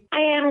 Ellie? I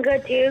am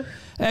good, you.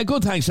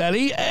 Good, thanks,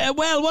 Ellie.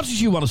 Well, what did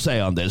you want to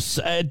say on this?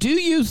 Do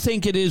you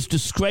think it is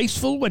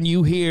disgraceful when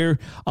you hear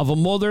of a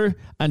mother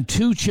and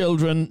 2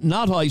 children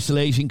not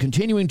isolating,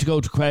 continuing to go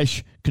to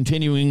creche,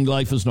 continuing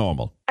life as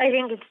normal? I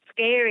think it's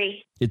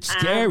scary. It's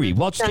scary.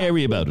 What's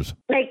scary about it?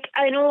 Like,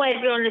 I know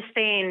everyone is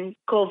saying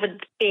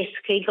COVID's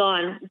basically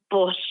gone,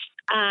 but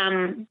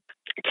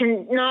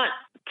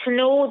to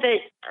know that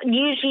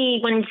usually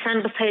when you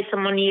stand beside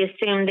someone, you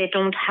assume they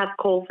don't have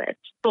COVID.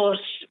 But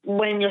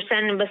when you're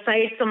standing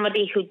beside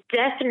somebody who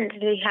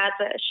definitely has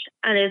it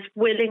and is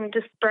willing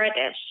to spread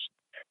it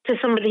to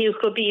somebody who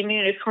could be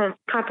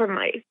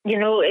immunocompromised,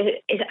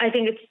 I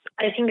think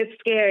it's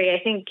scary. I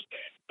think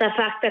the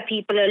fact that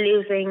people are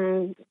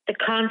losing the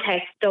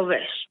context of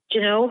it,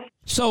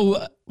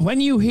 So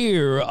when you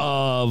hear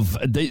of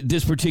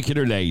this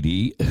particular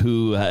lady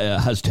who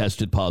has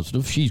tested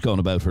positive, she's gone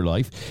about her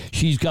life.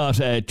 She's got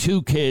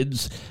 2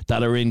 kids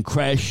that are in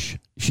creche.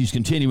 She's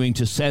continuing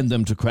to send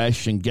them to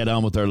creche and get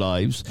on with their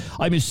lives.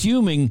 I'm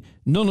assuming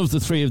none of the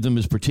 3 of them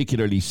is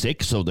particularly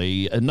sick, so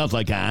they, not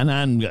like Anne.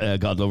 Anne,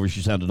 God love her,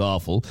 she sounded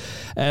awful.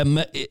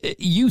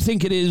 You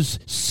think it is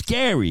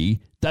scary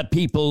that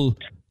people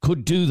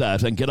could do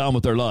that and get on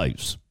with their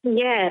lives?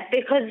 Yeah,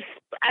 because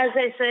as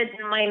I said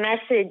in my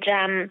message,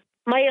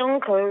 my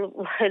uncle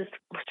was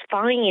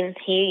fine.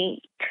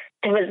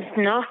 There was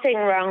nothing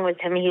wrong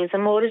with him. He was a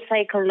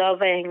motorcycle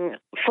loving,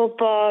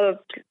 football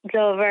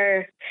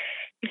lover,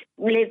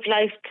 lived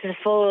life to the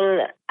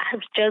full,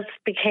 just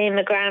became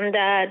a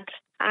granddad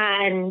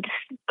and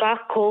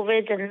got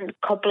COVID, and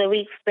a couple of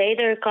weeks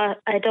later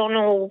I don't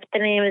know the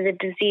name of the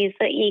disease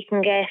that you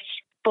can get,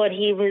 but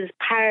he was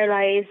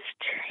paralysed.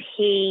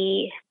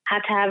 He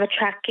had to have a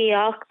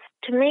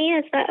tracheotomy,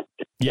 is that?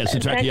 Yes, a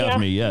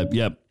tracheotomy, yeah.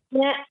 Yeah,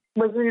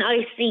 was in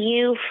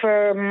ICU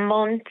for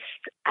months.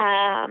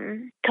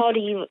 Thought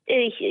he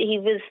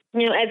was,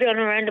 everyone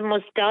around him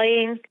was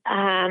dying.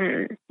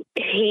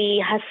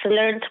 He has to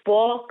learn to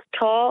walk,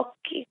 talk,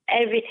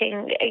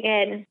 everything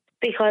again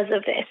because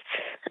of this.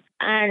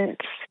 And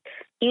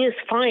he was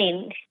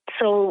fine.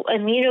 So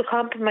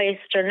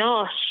immunocompromised or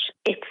not,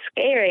 it's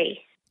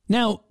scary.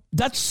 Now,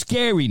 that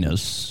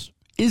scariness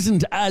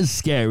isn't as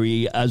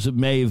scary as it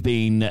may have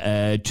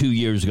been 2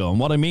 years ago. And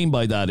what I mean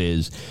by that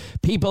is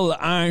people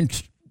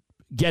aren't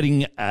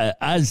getting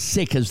as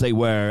sick as they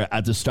were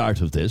at the start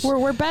of this.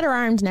 We're better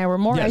armed now. We're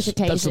more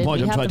educated. That's the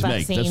point I'm trying to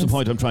make. That's the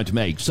point I'm trying to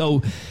make.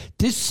 So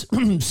this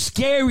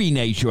scary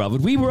nature of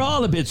it, we were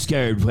all a bit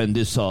scared when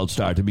this all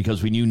started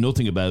because we knew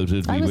nothing about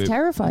it. I was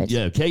terrified.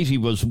 Yeah, Katie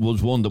was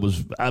one that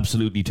was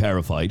absolutely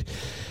terrified.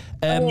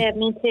 Yeah,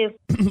 me too.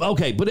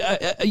 Okay, but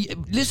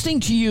listening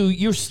to you,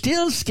 you're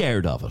still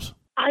scared of it.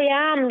 I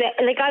am.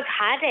 Like, I've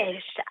had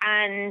it,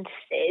 and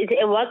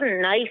it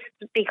wasn't nice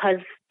because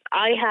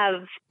I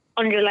have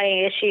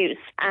underlying issues,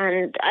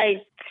 and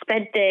I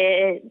spent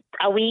a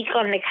week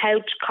on the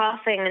couch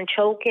coughing and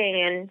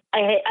choking, and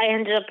I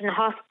ended up in the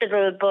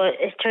hospital, but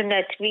it turned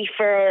out to be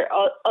for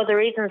other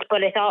reasons.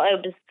 But I thought I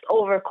was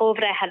over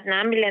COVID. I had an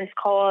ambulance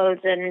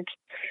called, and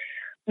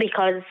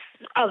because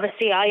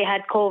obviously I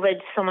had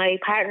COVID, so my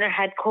partner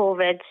had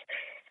COVID,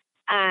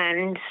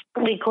 and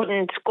we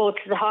couldn't go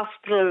to the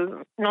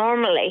hospital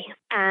normally.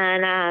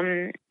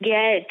 And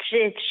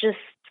it's just,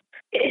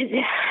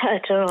 I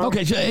don't know.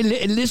 Okay, so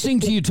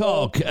listening to you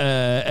talk,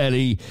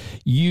 Ellie,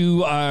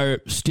 you are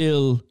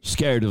still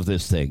scared of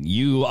this thing.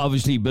 You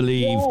obviously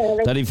believe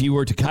that if you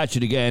were to catch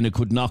it again, it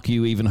could knock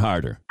you even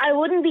harder. I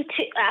wouldn't be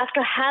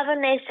after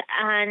having it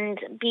and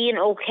being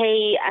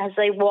okay as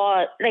I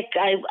was. Like,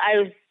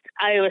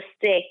 I was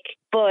sick,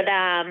 but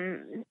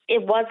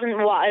it wasn't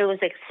what I was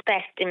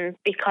expecting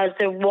because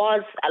there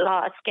was a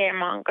lot of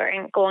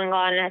scaremongering going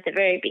on at the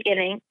very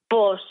beginning.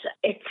 But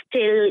it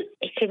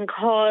can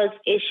cause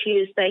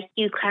issues that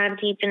you can't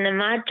even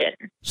imagine.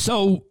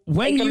 So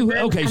when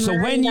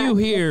you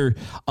hear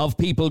of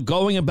people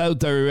going about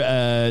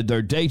their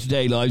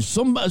day-to-day lives,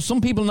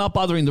 some people not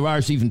bothering their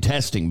arse even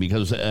testing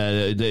because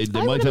they I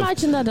might would have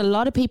imagine that a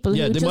lot of people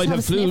they just might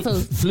have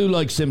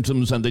flu-like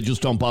symptoms and they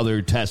just don't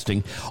bother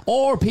testing,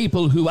 or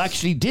people who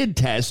actually did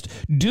test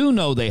do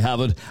know they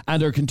have it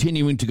and are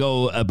continuing to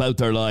go about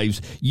their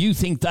lives. You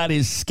think that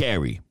is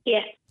scary?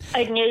 Yeah.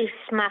 I'd nearly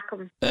smack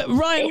him.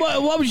 Ryan,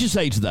 what would you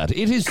say to that?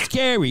 It is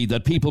scary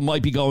that people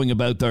might be going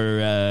about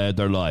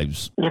their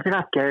lives. If you're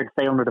not scared,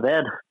 stay under the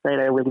bed. Stay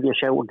there, we'll give you a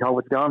shout when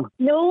COVID's gone.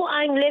 No,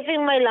 I'm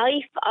living my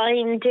life.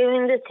 I'm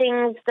doing the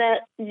things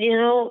that,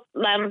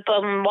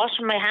 I'm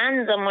washing my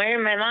hands, I'm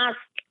wearing my mask,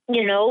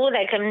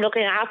 like I'm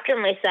looking after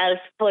myself,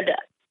 but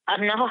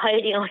I'm not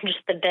hiding under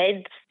the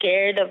bed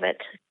scared of it.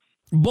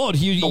 But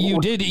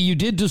you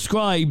did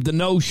describe the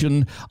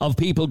notion of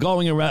people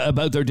going around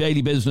about their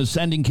daily business,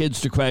 sending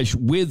kids to creche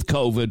with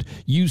COVID.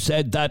 You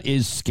said that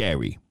is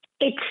scary.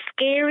 It's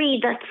scary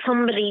that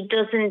somebody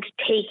doesn't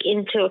take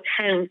into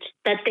account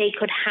that they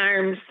could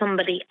harm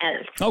somebody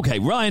else. Okay,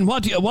 Ryan,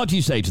 what do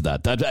you say to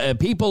that? That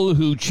people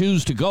who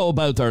choose to go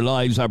about their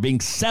lives are being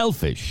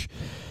selfish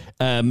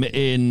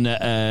in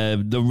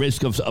the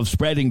risk of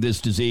spreading this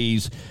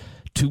disease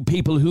to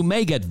people who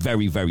may get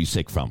very, very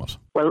sick from it?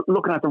 Well,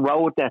 looking at the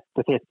road death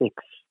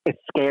statistics, it's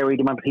scary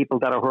the amount of people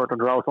that are hurt on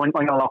the road. So I'm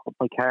going to lock up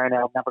my car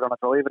now. I'm never going to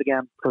drive it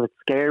again because it's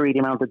scary the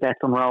amount of deaths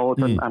on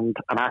roads and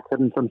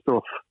accidents and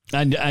stuff.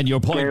 And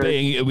your point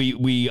being,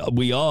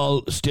 we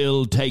all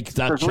still take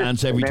that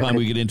chance every time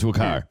we get into a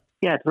car.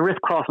 Yeah, it's a risk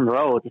crossing the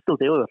road. You still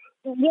do it.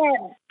 Yeah,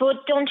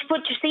 but don't you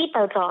put your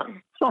seatbelt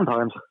on?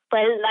 Sometimes.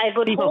 Well, I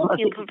would hope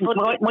you could put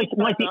my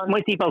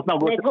seatbelt's not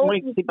good. My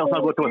seatbelt's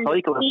not good to a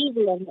cyclist.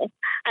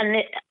 And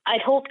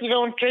I'd hope you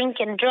don't drink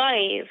and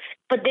drive.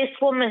 But this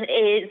woman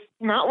is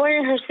not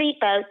wearing her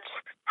seatbelt,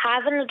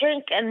 having a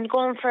drink and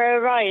going for a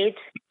ride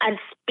and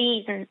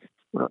speeding.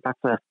 Well, that's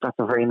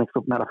a very mixed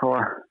up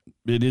metaphor.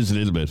 It is a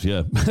little bit,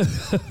 yeah.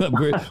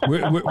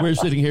 we're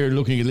sitting here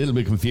looking a little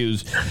bit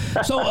confused.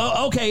 So,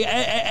 okay,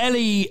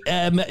 Ellie,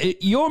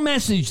 your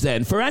message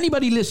then for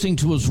anybody listening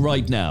to us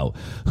right now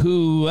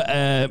who,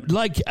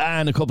 like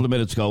Anne a couple of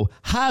minutes ago,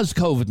 has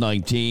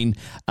COVID-19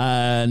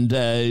 and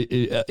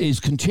is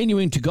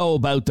continuing to go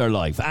about their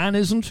life. Anne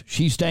isn't;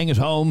 she's staying at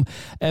home.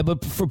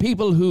 But for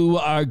people who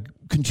are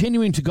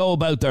continuing to go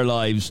about their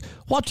lives,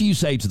 what do you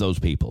say to those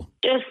people?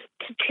 Just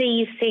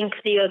please think of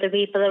the other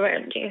people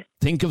around you.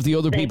 Think of the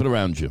other people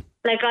around you.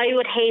 Like, I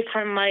would hate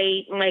for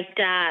my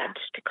dad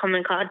to come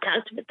in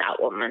contact with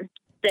that woman.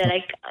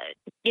 They're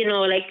people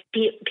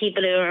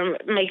who are,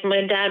 like,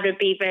 my dad would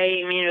be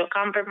very,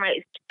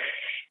 compromised.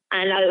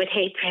 And I would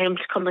hate for him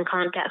to come in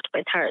contact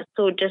with her.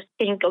 So just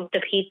think of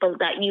the people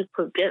that you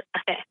could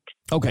affect.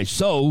 Okay,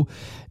 so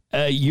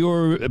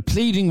you're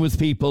pleading with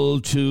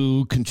people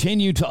to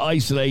continue to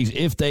isolate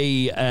if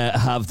they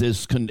have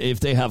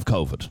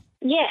COVID.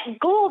 Yeah,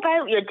 go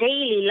about your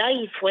daily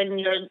life when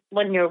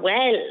you're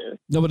well.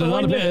 No, but a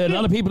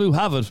lot of people who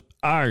have it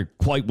are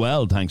quite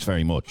well, thanks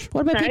very much.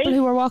 What about people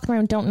who are walking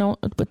around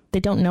but they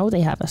don't know they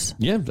have it?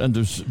 Yeah, and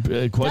there's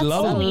quite a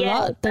lot of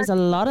them. There's a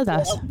lot of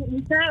that.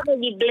 You can't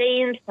really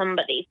blame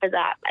somebody for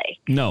that, like.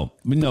 No.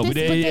 But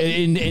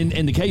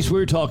in the case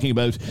we're talking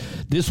about,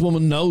 this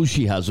woman knows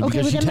she has it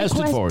because she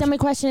tested for it. Then my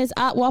question is,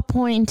 at what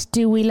point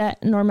do we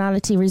let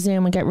normality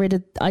resume and get rid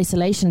of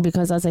isolation?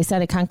 Because, as I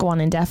said, it can't go on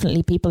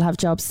indefinitely. People have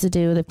jobs to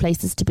do, they've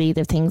places to be,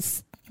 they've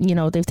things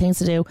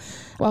to do.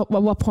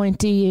 What point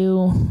do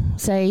you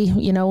say,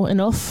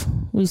 enough?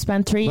 We've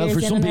spent 3 years. Well,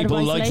 for some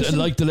people,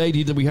 like the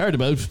lady that we heard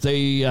about,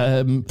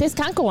 this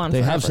can't go on. They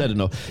forever. have said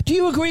enough. Do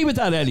you agree with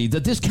that, Ellie?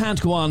 That this can't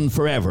go on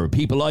forever?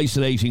 People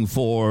isolating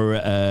for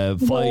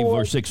 5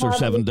 or 6 or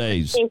 7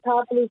 days. It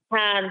probably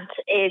can't.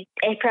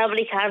 It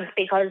probably can't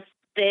because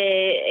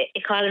the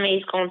economy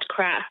is going to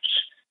crash.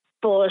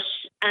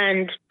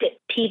 And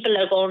people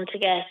are going to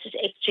get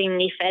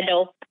extremely fed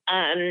up,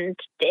 and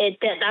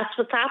that's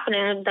what's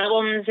happening. That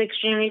woman's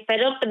extremely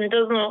fed up and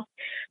doesn't want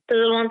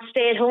to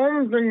stay at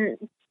home.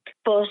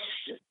 But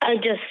I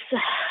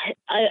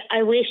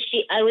wish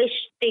you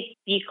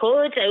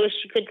could. I wish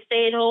you could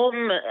stay at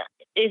home.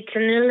 It's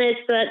an illness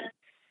that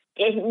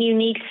you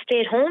need to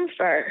stay at home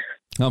for.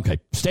 Okay,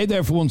 stay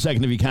there for 1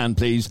 second if you can,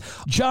 please.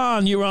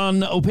 John, you're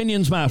on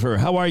Opinions Matter.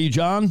 How are you,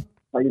 John?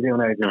 How are you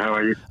doing, Adrian? How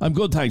are you? I'm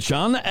good, thanks,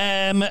 John.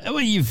 Well,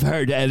 you've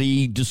heard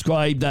Ellie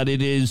describe that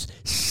it is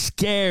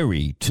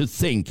scary to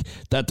think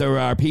that there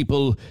are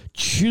people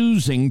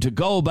choosing to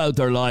go about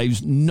their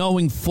lives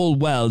knowing full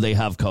well they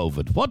have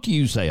COVID. What do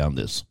you say on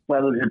this?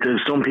 Well,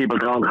 some people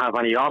don't have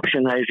any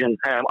option, Adrian.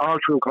 All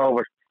through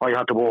COVID, I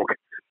had to work.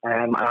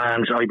 And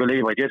I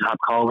believe I did have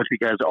COVID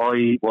because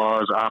I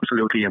was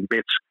absolutely in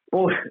bits.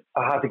 But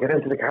I had to get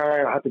into the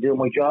car, I had to do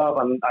my job,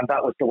 and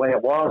that was the way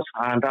it was.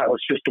 And that was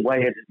just the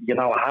way it,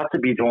 I had to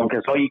be done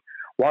because I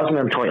wasn't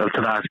entitled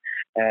to that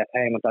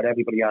payment that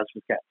everybody else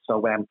was getting.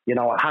 So, I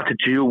had to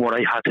do what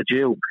I had to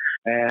do.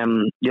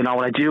 And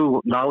I do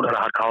know that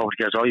I had COVID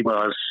because I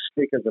was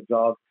sick as a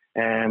dog.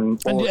 And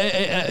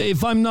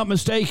if I'm not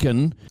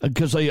mistaken,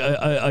 because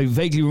I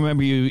vaguely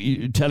remember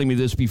you telling me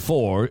this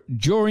before,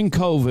 during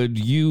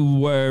COVID you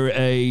were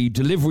a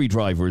delivery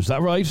driver, is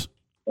that right?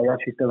 I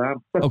actually still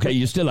am. Okay,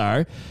 you still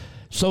are.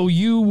 So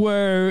you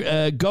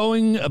were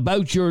going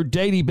about your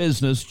daily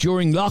business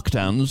during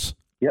lockdowns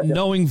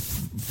knowing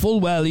full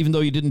well, even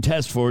though you didn't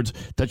test for it,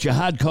 that you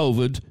had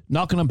COVID,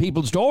 knocking on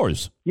people's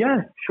doors.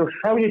 Yeah, sure.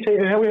 How was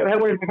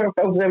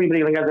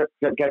everybody going to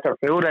get their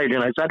food,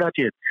 Adrian? I said that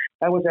to you.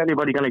 How was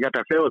everybody going to get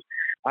their food?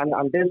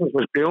 And business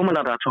was booming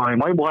at that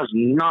time. I was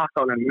not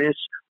going to miss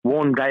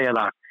one day of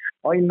that.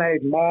 I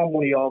made more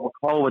money over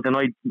COVID than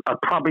I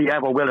probably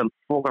ever will in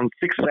fucking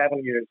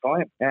 6-7 years'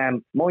 time.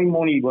 My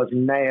money was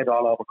made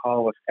all over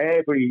COVID.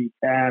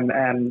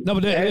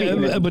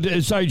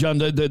 Sorry, John.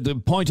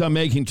 The point I'm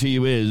making to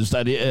you is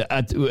that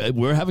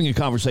we're having a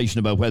conversation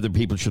about whether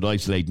people should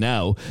isolate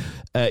now.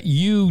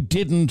 You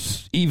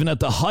didn't, even at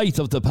the height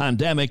of the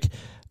pandemic,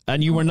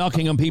 and you were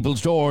knocking on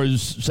people's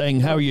doors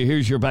saying, "How are you?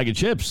 Here's your bag of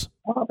chips."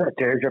 Oh,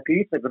 there's your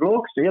pizza. Good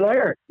luck. See you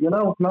later.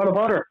 Not a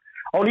bother.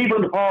 I'll leave it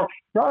on the porch.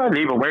 No, I'll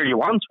leave it where you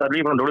want. I'll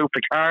leave it on the roof of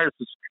the cars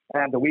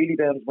and the wheelie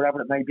bins, wherever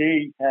it may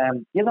be. I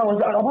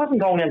wasn't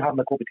going in having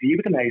a cup of tea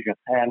with them, Adrian.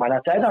 And I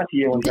said that to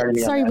you and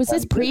Jeremy. Sorry, was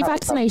this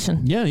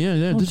pre-vaccination? Yeah.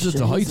 This is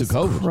the height of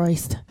COVID.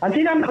 Christ. And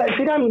see them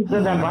vaccinations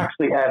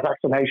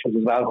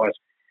as well, guys.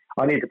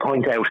 I need to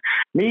point out,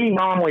 me and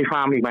all my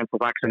family went for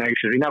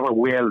vaccinations. We never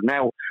will.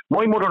 Now,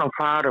 my mother and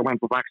father went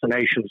for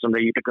vaccinations, and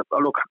they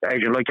look,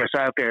 Adrian, like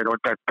yourself there,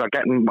 they're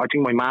getting, I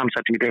think my mum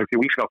said to me there a few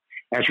weeks ago,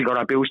 and she got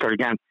a booster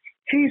again.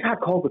 She's had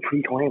COVID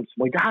 3 times.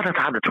 My dad has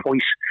had it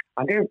twice,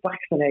 and they're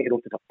vaccinated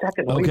up to the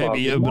second.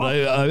 Okay, but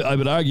I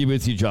would argue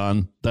with you,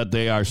 John, that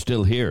they are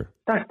still here.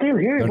 They're still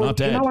here. They're not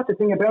dead. You know what the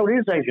thing about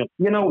is, Adrian?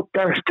 They're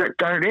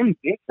in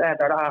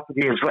after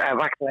these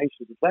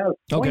vaccinations as well.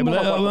 Okay,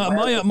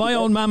 but my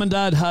own mum and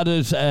dad had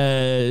it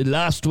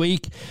last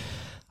week.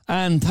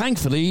 And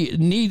thankfully,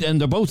 and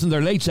they're both in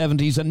their late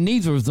 70s, and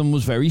neither of them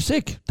was very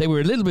sick. They were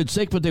a little bit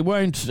sick, but they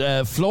weren't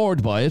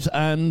floored by it,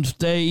 and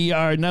they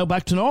are now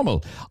back to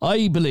normal.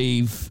 I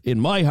believe, in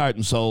my heart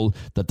and soul,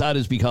 that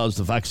is because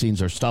the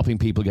vaccines are stopping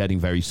people getting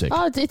very sick.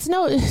 Oh,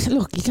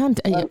 look, you can't,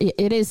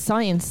 it is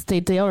science.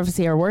 They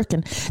obviously are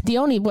working.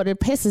 What it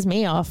pisses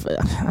me off,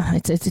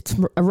 it's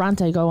a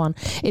rant I go on,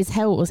 is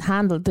how it was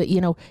handled, that,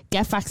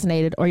 get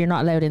vaccinated or you're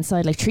not allowed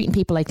inside, like treating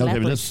people like leopards.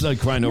 Okay, but that's like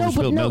crying over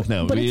spilled milk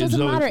now. But it doesn't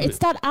matter. It's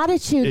that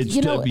attitude,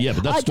 but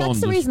that's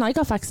the reason I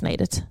got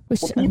vaccinated.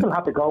 People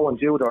have to go and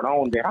do their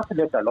own. They have to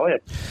live their life.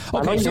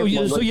 Okay, so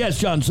yes,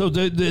 John. So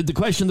the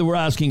question that we're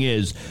asking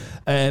is,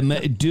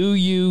 do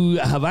you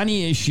have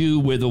any issue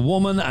with a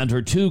woman and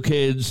her 2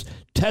 kids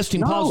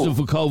testing positive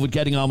for COVID,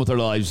 getting on with their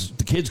lives,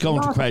 the kids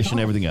going to creche and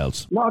everything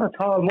else? Not at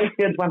all. My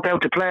kids went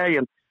out to play,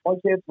 and my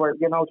kids were,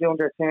 doing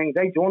their thing.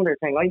 They done their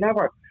thing. I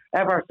never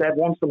ever said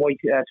once to my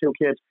 2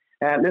 kids,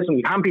 listen,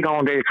 you can't be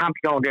going there, you have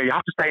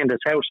to stay in this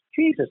house.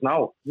 Jesus,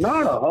 no.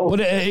 Not a hope. But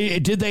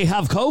did they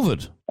have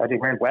COVID? They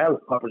went well.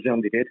 I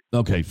presume they did.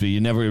 Okay, so you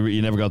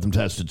never got them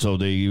tested, so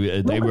they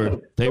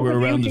were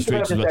around the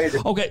streets as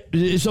well. Okay,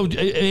 so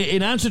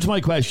in answer to my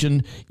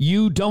question,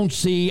 you don't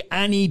see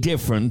any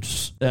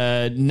difference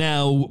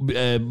now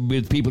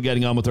with people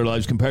getting on with their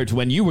lives compared to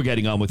when you were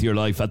getting on with your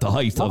life at the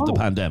height of the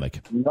pandemic?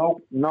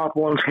 No, not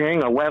one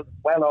thing. Well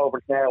over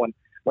it now, and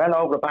well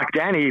over back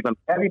then even.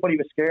 Everybody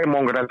was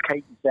scaremongered, as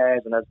Katie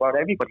says, and as what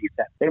everybody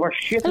said. They were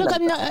shit. Look,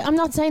 I'm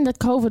not saying that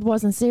COVID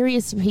wasn't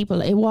serious to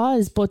people. It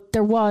was, but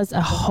there was a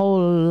whole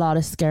lot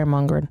of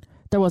scaremongering.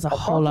 There was a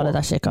whole lot of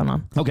that shit going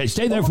on. Okay,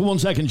 stay there for 1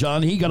 second,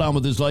 John. He got on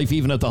with his life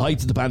even at the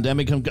height of the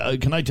pandemic. And,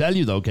 can I tell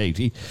you though,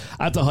 Katie,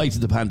 at the height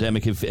of the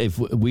pandemic, if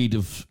we'd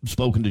have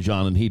spoken to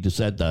John and he'd have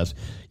said that,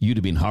 you'd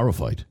have been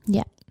horrified.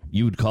 Yeah.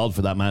 You'd called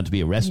for that man to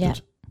be arrested. Yeah.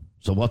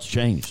 So what's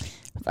changed?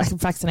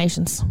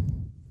 Vaccinations.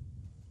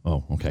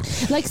 Oh, okay.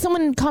 Like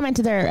someone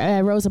commented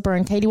there, Rosa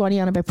Byrne, Katie, what are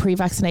you on about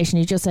pre-vaccination?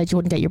 You just said you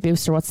wouldn't get your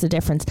booster. What's the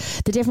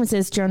difference? The difference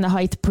is during the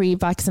height of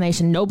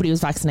pre-vaccination, nobody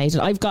was vaccinated.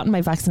 I've gotten my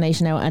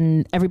vaccination now,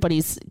 and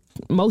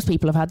most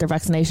people have had their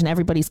vaccination.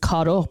 Everybody's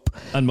caught up.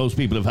 And most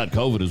people have had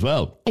COVID as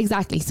well.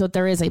 Exactly. So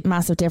there is a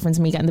massive difference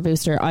in me getting the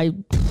booster.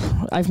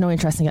 I've no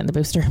interest in getting the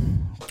booster.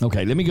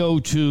 Okay, let me go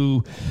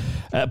to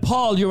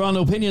Paul. You're on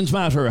Opinions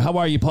Matter. How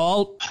are you,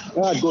 Paul?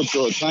 Good.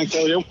 Thanks.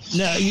 How are you?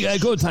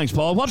 Good, thanks,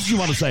 Paul. What did you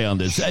want to say on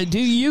this? Do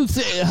you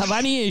have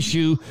any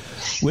issue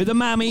with a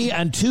mammy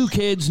and 2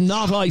 kids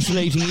not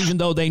isolating even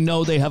though they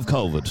know they have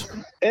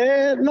COVID?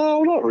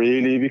 No, not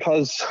really,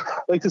 because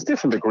there's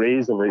different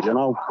degrees of it,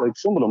 Like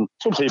some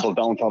people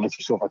don't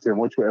obviously suffer too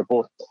much with it,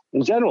 but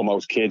in general,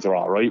 most kids are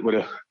all right with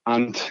it.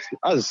 And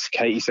as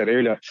Katie said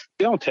earlier, if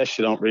you don't test,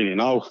 you don't really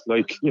know.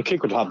 Like your kid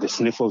could have the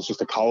sniffles,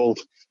 just a cold.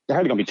 You're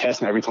hardly going to be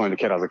testing every time the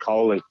kid has a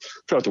cold. Like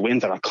throughout the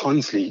winter, they're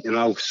constantly,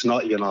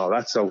 snotty and all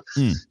that. So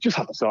just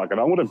have to start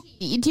getting on with them.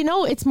 Do you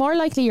know, it's more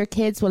likely your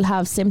kids will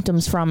have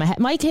symptoms from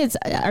my kids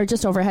are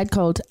just over a head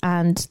cold,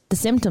 and the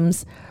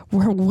symptoms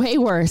were way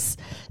worse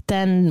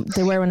than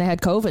they were when they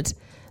had COVID.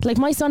 Like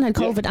my son had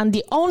COVID, and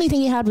the only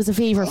thing he had was a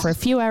fever for a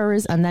few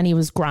hours, and then he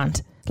was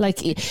grand. Like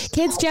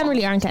kids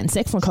generally aren't getting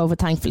sick from COVID,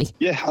 thankfully.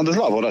 Yeah, and there's a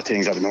lot of other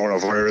things like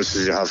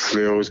noroviruses. You have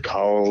flus,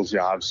 colds, you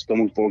have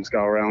stomach bugs go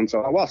around.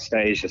 So at what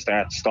stage you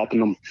start stopping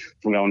them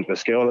from going to the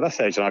school? At that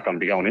stage, you're not going to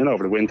be going in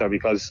over the winter,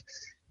 because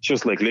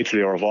just like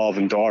literally a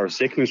revolving door of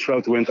sickness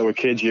throughout the winter with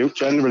kids, youth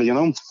generally, you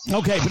know.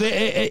 Okay,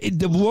 but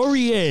the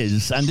worry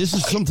is, and this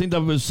is something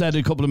that was said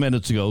a couple of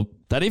minutes ago,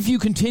 that if you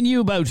continue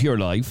about your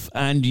life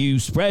and you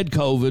spread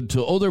COVID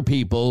to other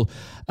people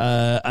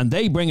and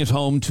they bring it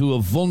home to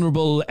a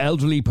vulnerable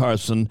elderly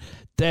person,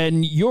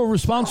 then you're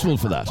responsible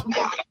for that.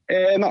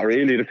 Not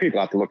really. The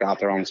people have to look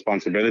after their own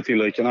responsibility.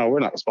 Like, you know,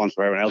 we're not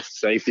responsible for everyone else's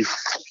safety.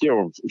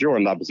 If you're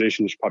in that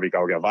position, you should probably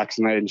go get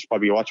vaccinated. You should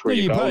probably watch where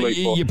you go.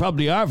 You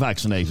probably are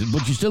vaccinated,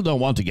 but you still don't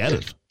want to get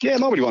it. Yeah,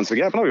 nobody wants to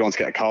get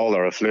a cold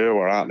or a flu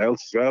or anything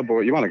else as well. But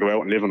you want to go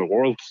out and live in the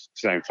world at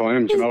the same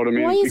time. Do you know what I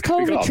mean? Why is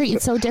COVID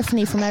treated so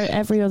differently from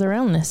every other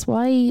illness?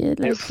 Why?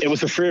 It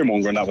was the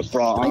fear-mongering that was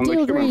brought on. I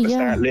do agree,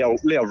 yeah. Leo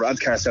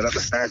Varadkar said at the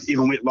start,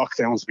 even with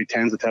lockdowns, be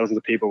tens of thousands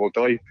of people will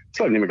die. It's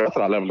not even got to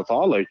that level at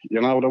all. Like,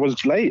 you know, there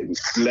was blatant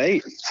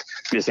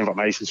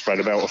misinformation spread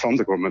about from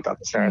the government at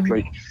the start.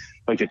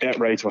 Like the death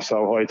rates were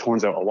so high, it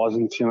turns out it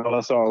wasn't, you know,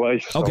 that's all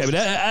right. So. Okay, but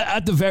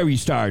at the very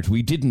start,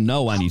 we didn't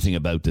know anything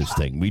about this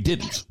thing. We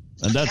didn't.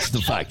 And that's the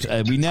fact.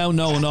 We now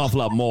know an awful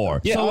lot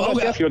more. Yeah, I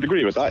definitely would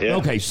agree with that, yeah.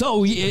 Okay,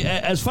 so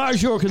as far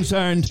as you're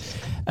concerned,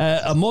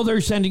 a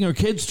mother sending her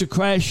kids to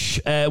creche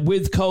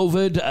with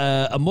COVID,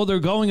 a mother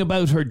going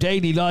about her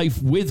daily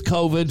life with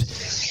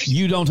COVID,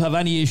 you don't have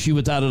any issue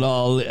with that at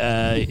all,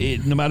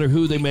 no matter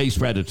who they may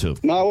spread it to?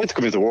 No, I'd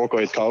come into work,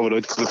 I had COVID,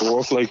 I'd come into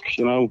work, like,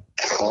 you know,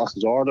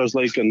 boss's orders,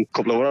 like, and a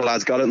couple of other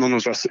lads got it, none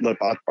of us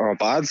were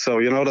bad, so,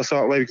 you know, that's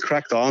sort of way we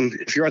cracked on.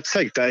 If you were to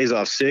take days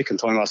off sick and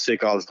time off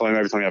sick all the time,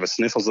 every time you have a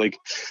sniffles, like,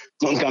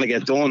 nothing's going to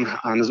get done.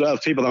 And as well,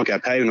 if people don't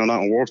get paid and they're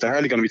not in work, they're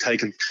hardly going to be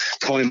taking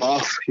time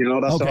off, you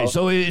know, that's okay, all.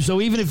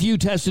 So even if you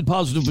tested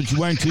positive but you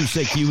weren't too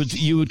sick,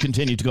 you would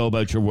continue to go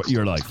about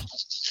your life?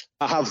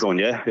 I have done,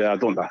 yeah. Yeah, I've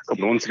done that a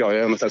couple of months ago,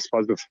 yeah, and I tested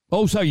positive.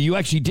 Oh, sorry, you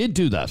actually did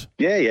do that?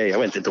 Yeah, I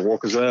went into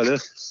work as well, yeah.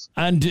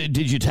 And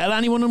did you tell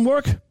anyone in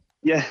work?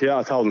 Yeah,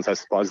 I told them I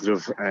tested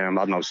positive. I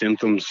had no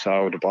symptoms,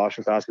 so the boss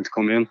just asked me to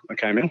come in. I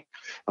came in,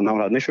 and no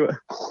one had an issue with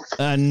it.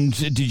 And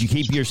did you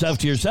keep yourself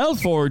to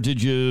yourself, or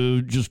did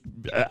you just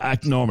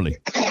act normally?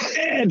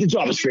 The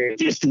job is fair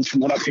distance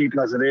from other people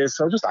as it is,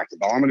 so just acted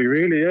normally,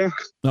 really, yeah.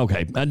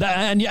 Okay,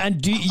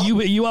 and do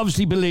you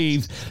obviously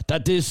believe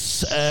that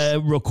this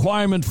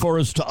requirement for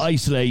us to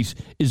isolate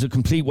is a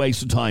complete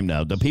waste of time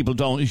now, that people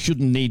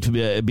shouldn't need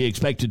to be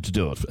expected to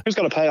do it? Who's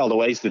going to pay all the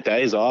wasted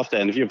days off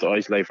then? If you have to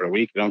isolate for a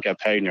week, you don't get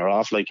paid and you're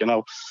off, like, you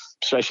know,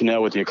 especially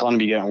now with the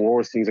economy getting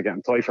worse, things are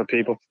getting tight for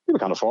people. People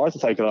can't afford to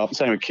take it off. The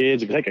same with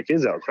kids. If you take your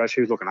kids out of creche,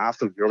 who's looking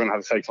after them? You're going to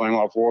have to take time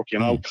off work, you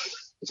know.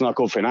 It's not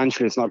good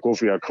financially. It's not good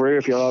for your career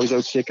if you're always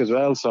out sick as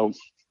well. So,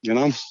 you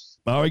know,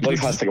 all right, life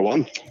has to go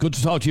on. Good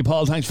to talk to you,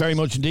 Paul. Thanks very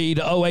much indeed.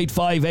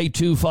 085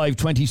 825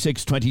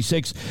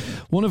 2626.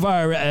 One of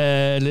our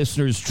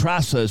listeners,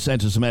 Trassa,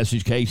 sent us a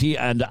message, Katie,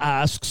 and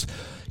asks,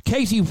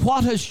 Katie,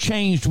 what has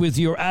changed with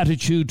your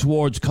attitude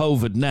towards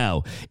COVID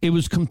now? It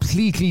was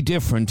completely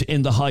different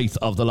in the height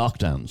of the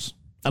lockdowns.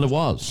 And it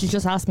was. She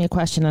just asked me a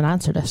question and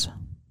answered it.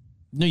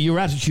 No, your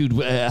attitude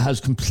has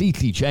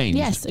completely changed.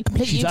 Yes, a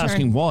complete She's U-turn.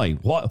 asking why.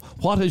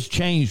 What has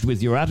changed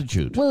with your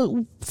attitude?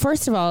 Well,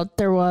 first of all,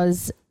 there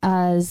was,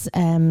 as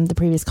the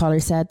previous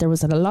caller said, there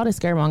was a lot of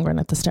scaremongering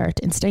at the start,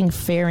 instilling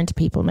fear into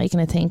people, making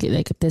it think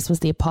like this was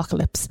the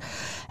apocalypse.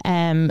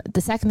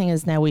 The second thing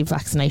is now we've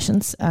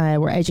vaccinations.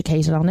 We're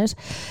educated on it.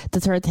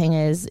 The third thing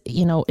is,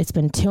 you know, it's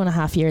been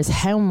 2.5 years.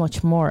 How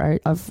much more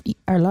of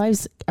our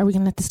lives are we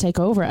going to let this take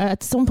over?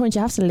 At some point,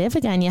 you have to live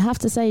again. You have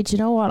to say, do you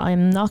know what?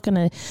 I'm not going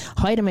to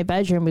hide in my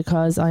bedroom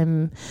because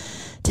I'm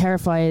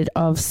terrified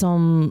of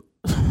some,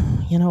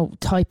 you know,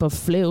 type of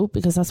flu,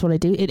 because that's what I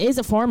do. It is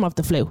a form of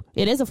the flu.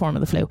 It is a form of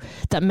the flu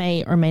that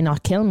may or may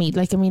not kill me.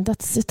 Like, I mean,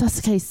 that's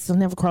the case, I'll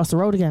never cross the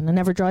road again. I'll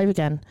never drive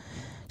again.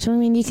 So, I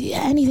mean,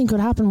 anything could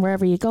happen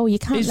wherever you go. You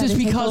can't. Is this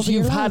because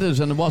you've had it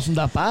and it wasn't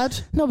that bad?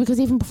 No, because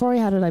even before I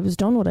had it, I was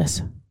done with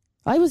it.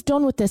 I was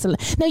done with this.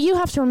 Now, you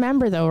have to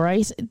remember, though,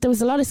 right? There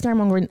was a lot of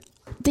scaremongering.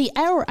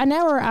 An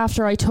hour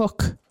after I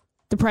took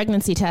the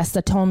pregnancy test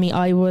that told me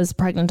I was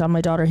pregnant on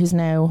my daughter, who's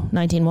now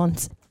 19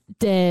 months,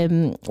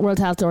 the World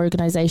Health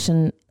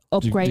Organization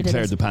upgraded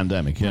declared the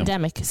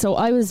pandemic. So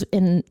I was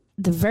in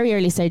the very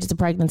early stages of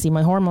pregnancy.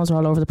 My hormones were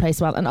all over the place.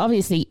 Well, and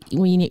obviously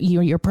when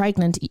you're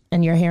pregnant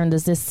and you're hearing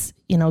there's this,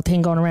 you know,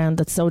 thing going around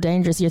that's so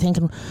dangerous, you're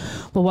thinking,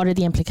 well, what are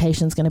the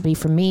implications going to be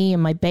for me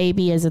and my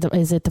baby? Is it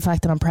the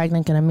fact that I'm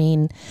pregnant going to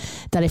mean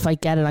that if I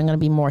get it, I'm going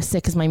to be more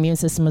sick because my immune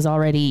system is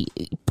already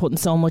putting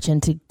so much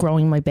into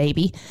growing my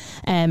baby?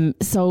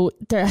 So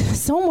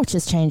so much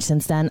has changed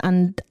since then.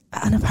 And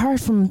apart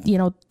from, you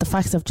know, the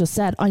facts I've just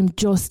said, I'm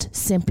just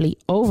simply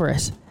over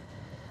it.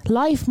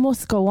 Life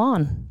must go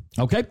on.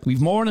 Okay, we've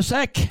more in a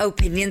sec.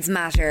 Opinions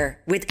Matter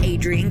with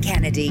Adrian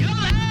Kennedy.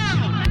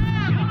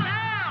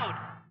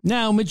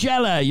 Now,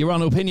 Magella, you're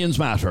on Opinions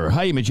Matter.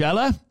 Hi,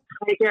 Magella.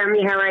 Hi,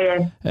 Jeremy, how are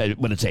you?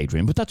 Well, it's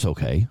Adrian, but that's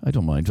okay. I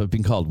don't mind. I've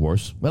been called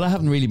worse. Well, I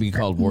haven't really been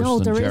called worse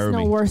than Jeremy. No, there is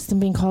no worse than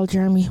being called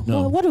Jeremy. No.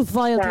 Oh, what a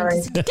vile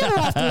thing. Get her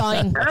off the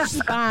line.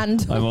 She's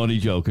banned. I'm only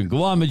joking.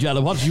 Go on,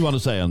 Majella. What did you want to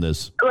say on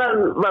this?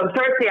 Well,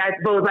 firstly, I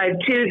suppose I have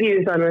two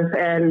views on it.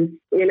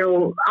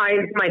 I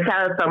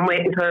myself, I'm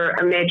waiting for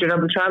a major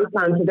double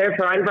transplant, so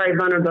therefore I'm very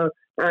vulnerable.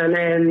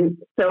 And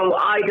so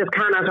I just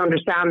cannot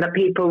understand that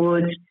people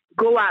would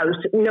go out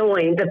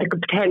knowing that they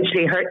could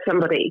potentially hurt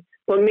somebody.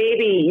 But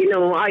maybe,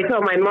 I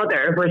saw my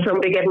mother, where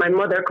somebody gave my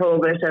mother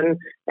COVID,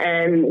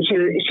 and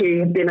she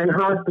had been in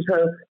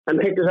hospital and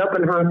picked it up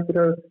in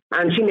hospital,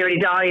 and she nearly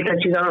died, and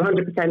she's on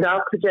 100%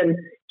 oxygen.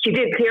 She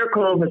did clear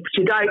COVID, but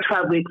she died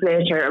 12 weeks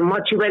later, and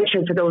what she went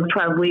through for those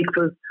 12 weeks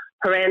was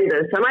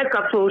horrendous. And I've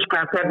got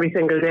photographs every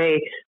single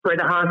day where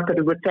the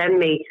hospital would send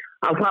me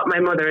of what my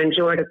mother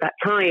endured at that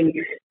time.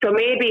 So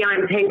maybe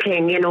I'm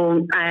thinking,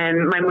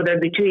 my mother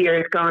will be 2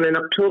 years gone in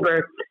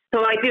October.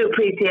 So I do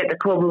appreciate that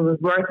COVID was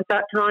worth at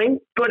that time.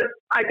 But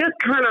I just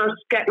cannot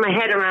get my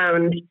head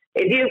around,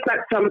 if you've got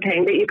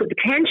something that you could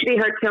potentially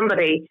hurt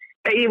somebody,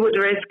 that you would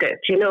risk it.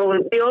 We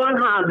all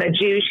have a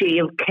duty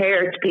of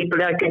care to people.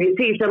 Like if you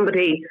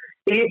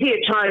see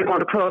a child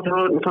going across the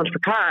road in front of a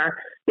car,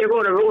 you're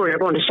going to roar, you're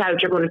going to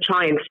shout, you're going to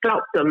try and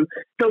stop them.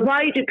 So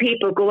why do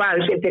people go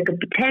out if they could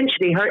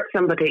potentially hurt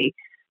somebody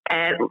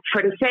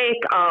for the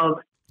sake of...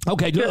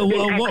 Okay,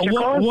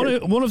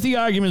 one of the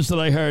arguments that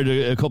I heard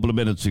a couple of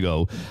minutes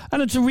ago,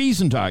 and it's a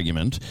recent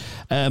argument,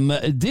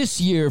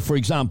 this year, for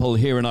example,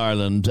 here in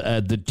Ireland,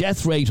 the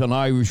death rate on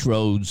Irish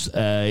roads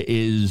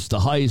is the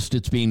highest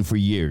it's been for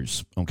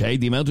years, okay?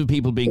 The amount of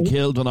people being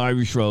killed on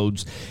Irish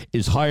roads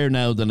is higher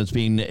now than it's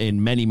been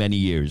in many, many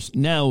years.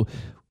 Now,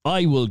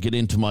 I will get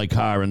into my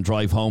car and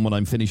drive home when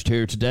I'm finished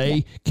here today.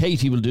 Yeah.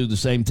 Katie will do the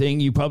same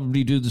thing. You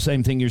probably do the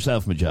same thing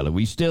yourself, Majella.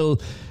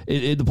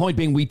 The point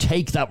being, we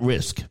take that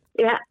risk.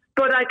 Yeah,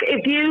 but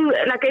if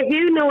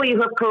you know you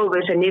have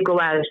COVID and you go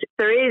out,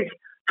 there is,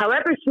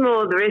 however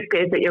small the risk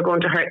is that you're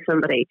going to hurt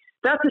somebody.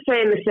 That's the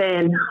same as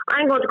saying,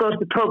 I'm going to go to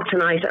the pub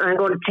tonight and I'm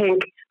going to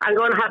think I'm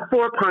going to have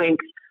 4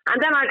 pints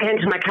and then I'll get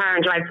into my car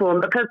and drive home,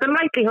 because the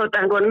likelihood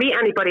that I'm going to meet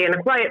anybody in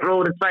a quiet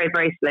road is very,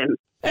 very slim.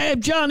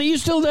 John, are you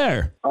still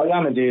there? I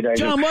am indeed.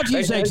 John, what do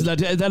you say to that?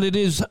 That it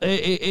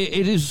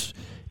is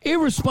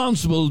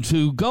irresponsible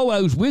to go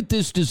out with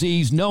this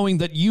disease knowing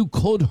that you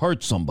could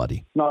hurt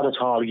somebody? Not at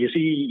all. You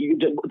see,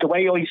 the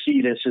way I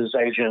see this is,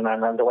 Adrian,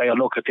 and the way I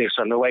look at this,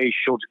 and the way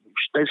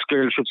this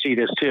girl should see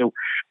this too.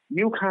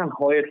 You can't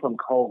hide from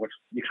COVID.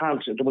 You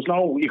can't.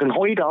 You can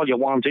hide all you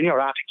want in your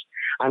attic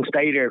and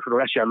stay there for the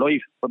rest of your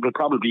life, but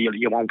probably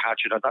you won't catch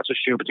it. That's a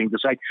stupid thing to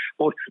say.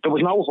 But there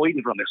was no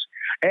hiding from this.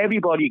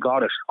 Everybody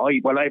got it.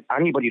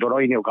 Anybody that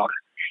I knew got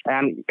it.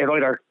 And it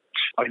either,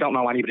 I don't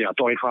know anybody that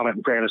died from it,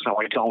 in fairness, no,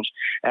 I don't.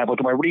 But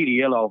they were really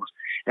ill of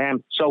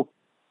it. So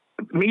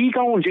me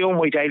going doing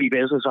my daily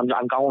business and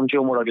going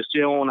doing what I was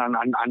doing and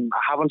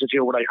having to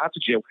do what I had to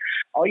do,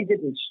 I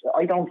didn't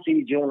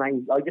do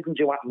anything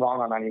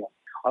wrong on anyone.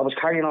 I was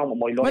carrying on with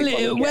my life.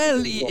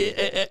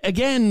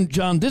 Again,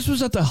 John, this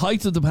was at the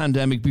height of the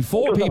pandemic,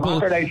 before people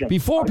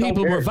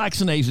were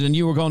vaccinated and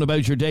you were going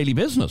about your daily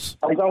business.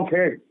 I don't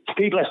care.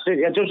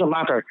 It doesn't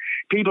matter.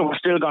 People were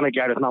still going to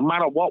get it, no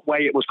matter what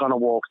way it was going to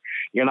work.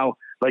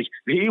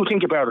 You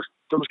think about it.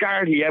 There was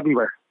Gardaí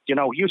everywhere.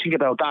 You think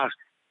about that.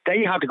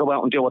 They had to go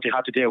out and do what they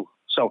had to do.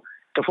 So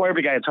the fire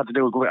brigades had to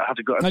go.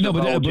 I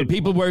know, but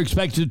people were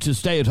expected to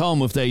stay at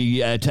home if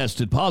they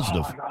tested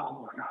positive. No.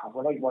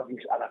 Well, I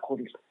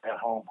couldn't stay at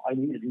home. I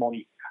needed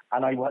money,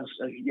 and I was,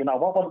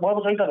 what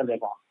was I going to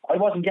live on? I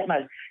wasn't getting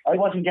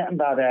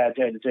that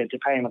the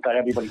payment that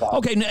everybody got.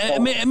 Okay,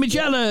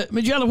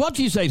 Majella, what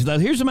do you say to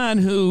that? Here's a man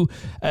who,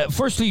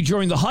 firstly,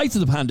 during the height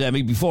of the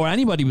pandemic, before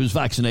anybody was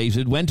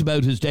vaccinated, went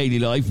about his daily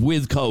life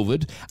with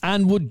COVID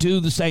and would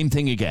do the same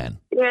thing again.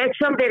 Yeah, it's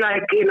somebody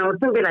like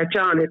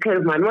John who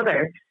killed my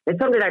mother. It's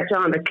somebody like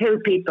John that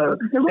kills people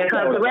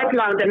because they went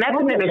along, they left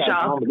them in a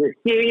shop.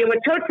 You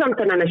would touch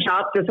something in a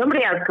shop, so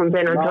somebody else comes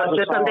in and touches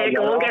it, and they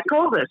go and get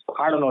COVID.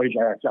 Paranoid,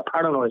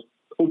 paranoid.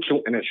 Put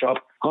something in a shop.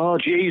 Oh,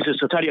 Jesus,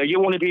 I tell you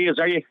one of these,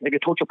 are you? If you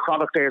touch a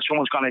product there,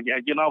 someone's going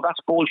to, that's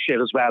bullshit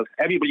as well.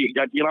 Everybody,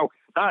 that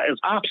is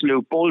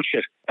absolute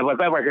bullshit if I've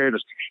ever heard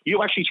it.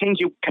 You actually think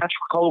you catch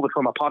COVID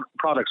from a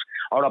product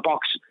or a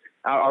box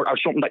or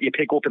something that you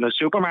pick up in the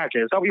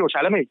supermarket? Is that what you were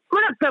telling me?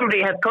 Well, if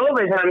somebody has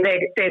COVID and they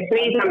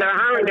sneeze on their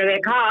hand or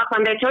they cough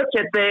and they touch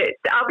it,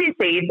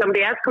 obviously somebody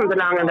else comes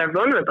along and they're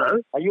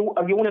vulnerable. Are you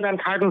one of them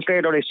cartons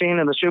there that I've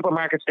seen in the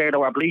supermarkets there that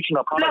were bleaching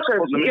their products?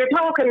 Look, you're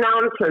talking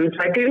nonsense.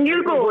 Like, when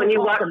you go and you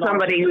watch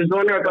somebody who's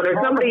vulnerable or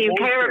somebody you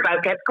care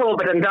about gets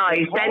COVID and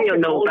dies, then you'll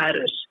know about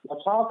it.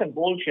 You're talking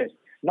bullshit.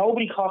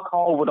 Nobody caught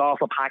COVID off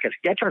a packet.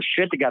 Get your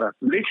shit together.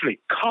 Literally,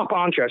 cop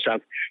onto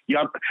yourself. You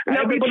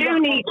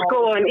need to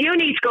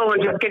go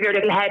and just give your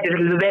little head a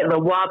little bit of a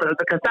wobble,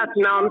 because that's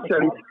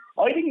nonsense.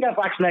 I didn't get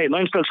vaccinated and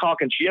I'm still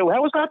talking to you.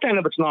 How is that then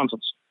if it's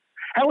nonsense?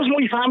 How is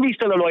my family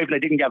still alive and they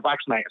didn't get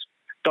vaccinated?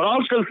 They're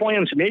all still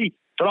fine to me.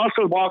 They're all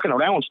still walking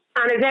around.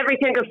 And is every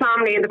single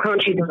family in the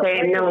country the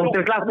same? No,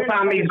 there's lots of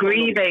families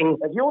grieving.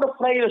 If you're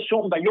afraid of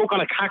something that you're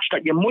going to catch,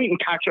 that you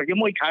mightn't catch, or you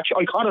might catch it,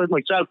 I caught it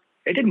myself.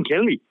 It didn't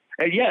kill me.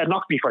 It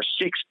knocked me for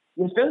 6.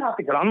 You still have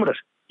to get on with it.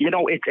 You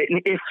know, if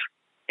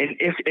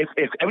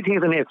everything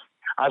is an if.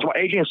 As what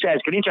Adrian says,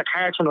 get into your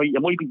car tonight, you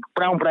might be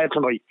brown bread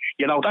tonight.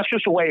 You know, that's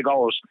just the way it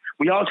goes.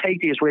 We all take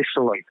these risks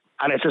in life.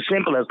 And it's as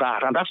simple as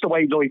that. And that's the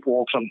way life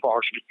works,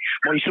 unfortunately.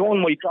 My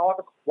son, my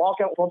daughter, walk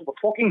out in front of a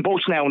fucking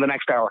bus now in the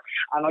next hour,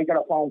 and I get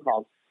a phone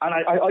call. And I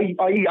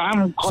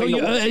am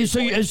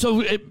kind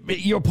So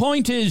your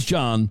point is,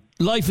 John,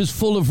 life is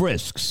full of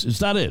risks. Is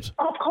that it?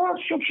 Of course.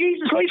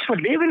 Jesus, life's for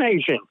living,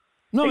 Adrian.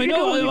 No, I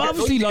know.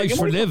 Obviously, life's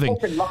for living.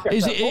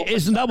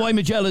 Isn't that why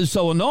Magella is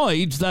so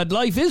annoyed that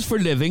life is for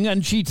living,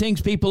 and she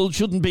thinks people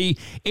shouldn't be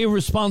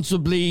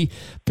irresponsibly,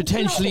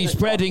 potentially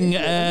spreading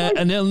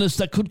an illness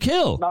that could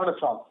kill? Not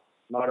at all.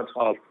 Not at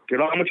all.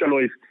 Get on with your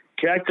life.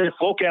 Get the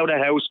fuck out of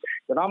the house.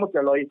 Get on with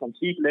your life and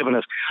keep living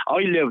it. I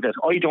lived it.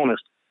 I done it.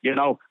 You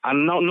know,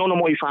 and none of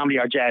my family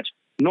are dead.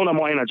 None of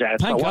mine are dead.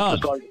 Thank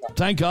God.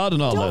 Thank God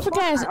and all don't that.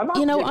 Don't forget,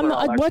 you know,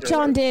 what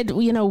John did,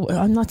 you know,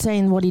 I'm not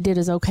saying what he did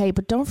is okay,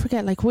 but don't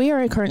forget, like, we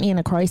are currently in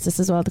a crisis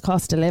as well, the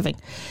cost of living.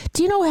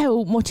 Do you know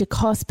how much it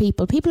costs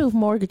people who have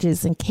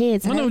mortgages and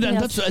kids? And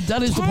that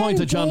is the point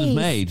that John has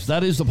made.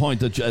 That is the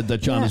point that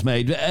John has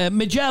made.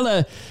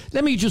 Magella,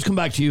 let me just come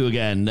back to you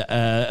again,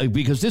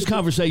 because this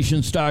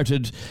conversation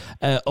started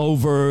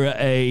over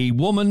a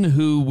woman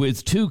who,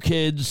 with 2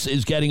 kids,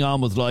 is getting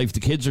on with life. The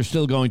kids are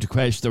still going to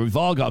creche. They've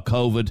all got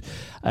COVID.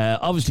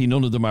 Obviously,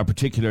 none of them are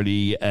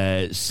particularly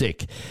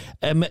sick.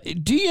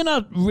 Do you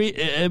not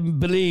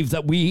believe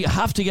that we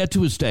have to get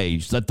to a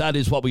stage that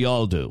is what we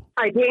all do?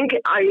 I think,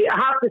 I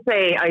have to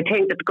say, I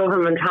think that the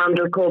government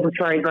handled COVID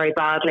very, very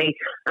badly.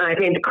 And I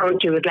think the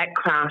country was let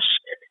crash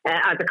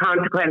as a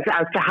consequence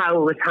as to how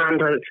it was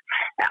handled.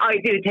 I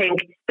do think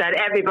that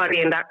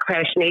everybody in that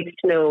creche needs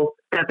to know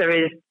that there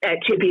is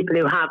 2 people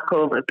who have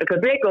COVID, because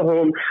they go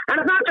home, and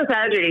it's not just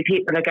elderly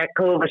people that get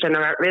COVID and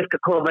are at risk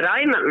of COVID.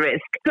 I'm at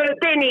risk. So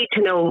they need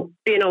to know,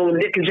 you know,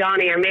 little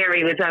Johnny or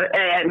Mary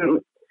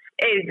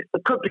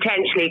could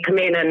potentially come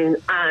in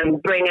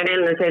and bring an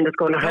illness in that's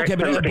going to hurt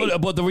somebody.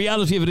 But the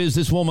reality of it is,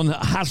 this woman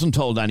hasn't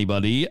told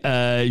anybody.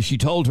 She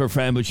told her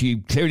friend, but she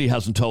clearly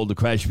hasn't told the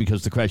creche,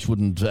 because the creche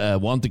wouldn't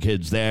want the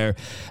kids there.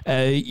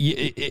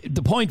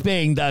 The point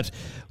being that,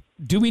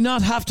 do we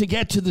not have to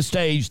get to the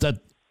stage that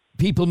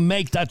people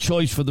make that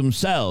choice for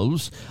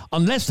themselves,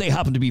 unless they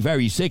happen to be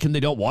very sick and they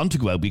don't want to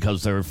go out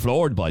because they're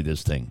floored by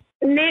this thing?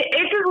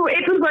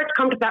 If we were to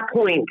come to that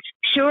point,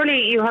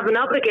 surely you have an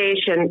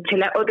obligation to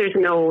let others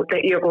know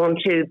that you're going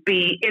to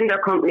be in their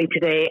company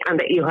today and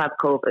that you have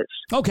COVID.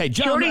 Okay,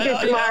 John.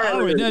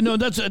 No,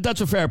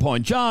 that's a fair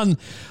point, John.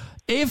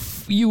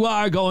 If you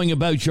are going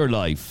about your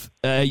life,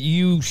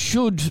 you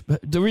should.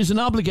 There is an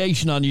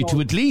obligation on you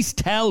to at least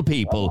tell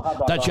people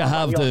that you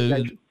have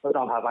the. I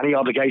don't have any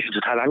obligation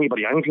to tell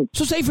anybody anything.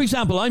 So, say for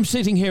example, I'm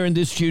sitting here in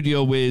this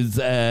studio with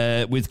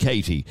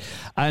Katie,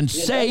 and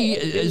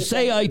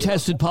say I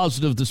tested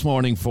positive this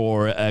morning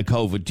for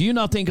COVID. Do you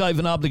not think I have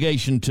an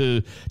obligation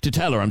to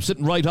tell her? I'm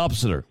sitting right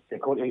opposite her.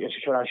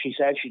 As she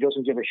said, she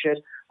doesn't give a shit.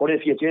 But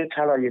if you did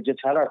tell her, you did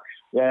tell her.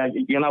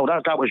 You know,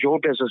 that was your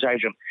business,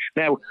 agent.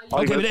 Now, I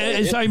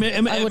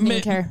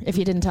wouldn't care if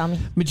you didn't tell me.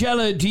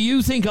 Magella, do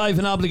you think I have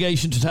an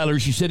obligation to tell her?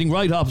 She's sitting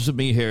right opposite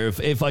me here.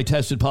 If I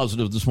tested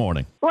positive this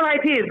morning, well, I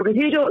do, because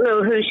you don't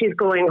know who she's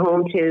going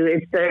home to.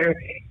 Is there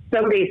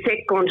somebody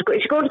sick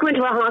she's going to go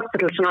into a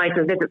hospital tonight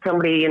and visit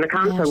somebody in a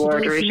cancer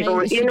ward, or is she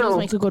going? She does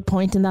make a good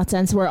point in that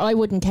sense, where I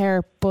wouldn't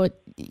care, but.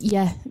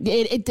 Yeah,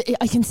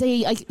 I can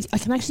say I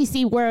can actually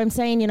see where I'm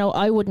saying, you know,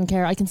 I wouldn't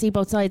care. I can see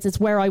both sides. It's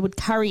where I would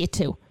carry it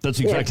to. That's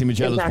exactly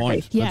Magella's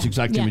point. Yeah. That's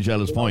exactly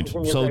Magella's point.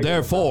 So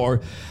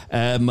therefore,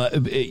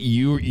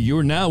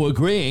 you're now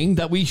agreeing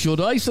that we should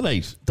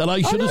isolate. That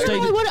I should have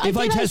stayed. If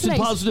I tested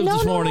positive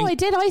this morning, I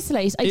did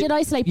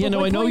isolate. You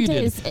know, I know you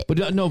did.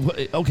 But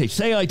okay.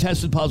 Say I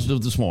tested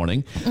positive this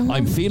morning. Mm-hmm.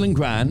 I'm feeling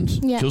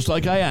grand, just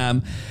like I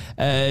am.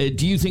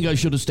 Do you think I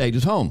should have stayed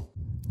at home?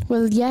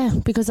 Well, yeah,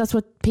 because that's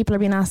what people are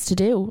being asked to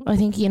do. I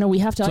think, you know, we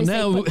have to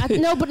isolate.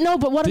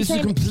 But what I'm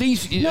saying...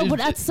 This is a complete but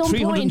at some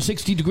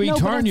 360-degree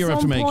turn you're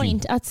after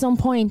making. At some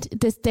point,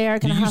 they are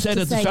going to have to say... You said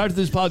at the start of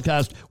this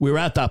podcast, we're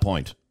at that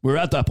point. We're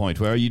at that point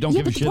where you don't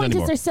give a shit anymore. The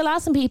point is they're still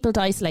asking people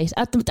to isolate.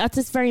 At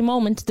this very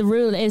moment, the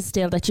rule is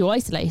still that you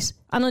isolate.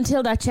 And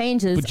until that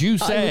changes... But you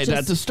said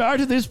at the start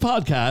of this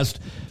podcast...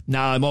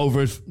 Nah, I'm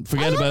over it.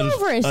 Forget about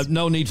it.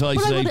 No need to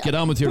isolate. Get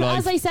on with your life.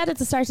 As I said at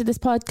the start of this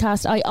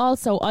podcast, I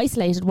also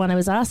isolated when I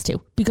was asked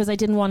to, because I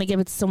didn't want to give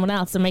it to someone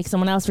else and make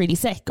someone else really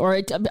sick,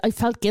 or I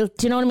felt guilt.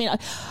 Do you know what I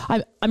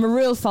mean? I'm a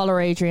rule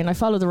follower, Adrian. I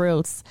follow the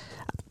rules.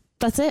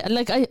 That's it.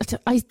 Like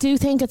I do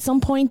think at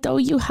some point, though,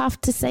 you have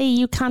to say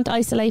you can't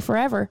isolate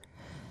forever.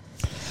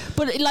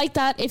 But like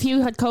that, if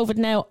you had COVID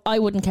now, I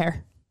wouldn't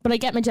care. But I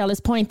get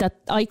Magella's point that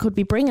I could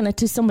be bringing it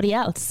to somebody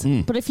else.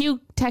 But if you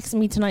text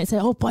me tonight and say,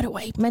 oh, by the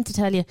way, meant to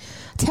tell you,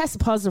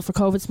 tested positive for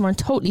COVID this morning,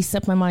 totally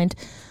slipped my mind,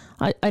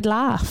 I'd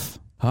laugh.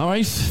 All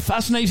right,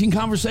 fascinating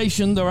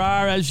conversation. There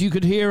are, as you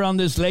could hear on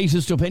this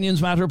latest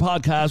Opinions Matter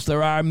podcast,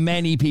 there are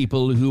many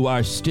people who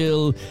are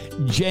still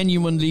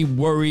genuinely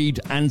worried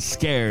and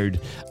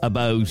scared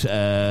about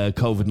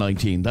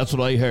COVID-19. That's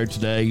what I heard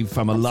today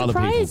from a lot of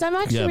people. I'm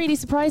actually really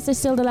surprised there's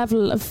still the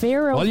level of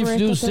fear over it. All you have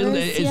to do still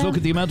is look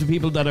at the amount of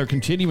people that are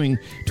continuing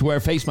to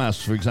wear face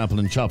masks, for example,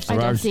 in shops. I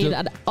don't see it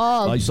at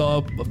all. I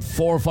saw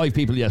 4 or 5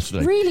 people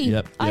yesterday. Really?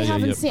 Yep. I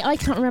haven't seen. I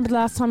can't remember the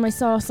last time I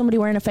saw somebody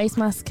wearing a face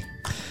mask.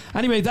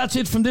 Anyway, that's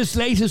it from this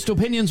latest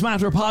Opinions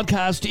Matter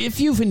podcast.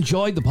 If you've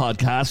enjoyed the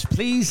podcast,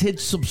 please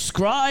hit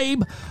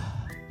subscribe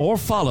or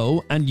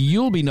follow, and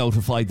you'll be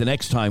notified the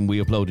next time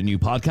we upload a new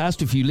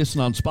podcast. If you listen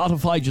on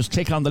Spotify, just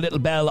click on the little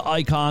bell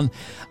icon,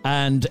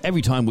 and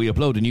every time we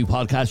upload a new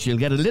podcast, you'll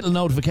get a little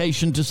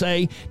notification to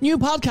say, new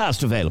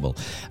podcast available.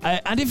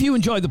 And if you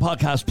enjoy the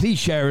podcast, please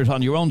share it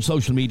on your own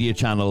social media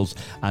channels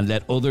and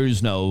let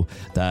others know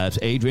that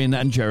Adrian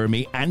and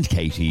Jeremy and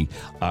Katie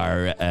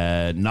are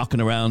knocking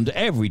around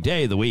every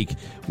day of the week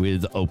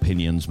with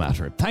Opinions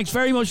Matter. Thanks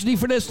very much indeed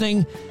for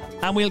listening,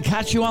 and we'll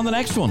catch you on the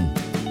next one.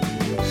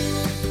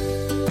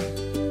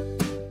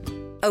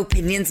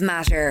 Opinions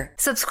Matter.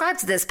 Subscribe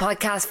to this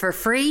podcast for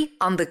free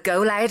on the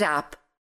Go Loud app.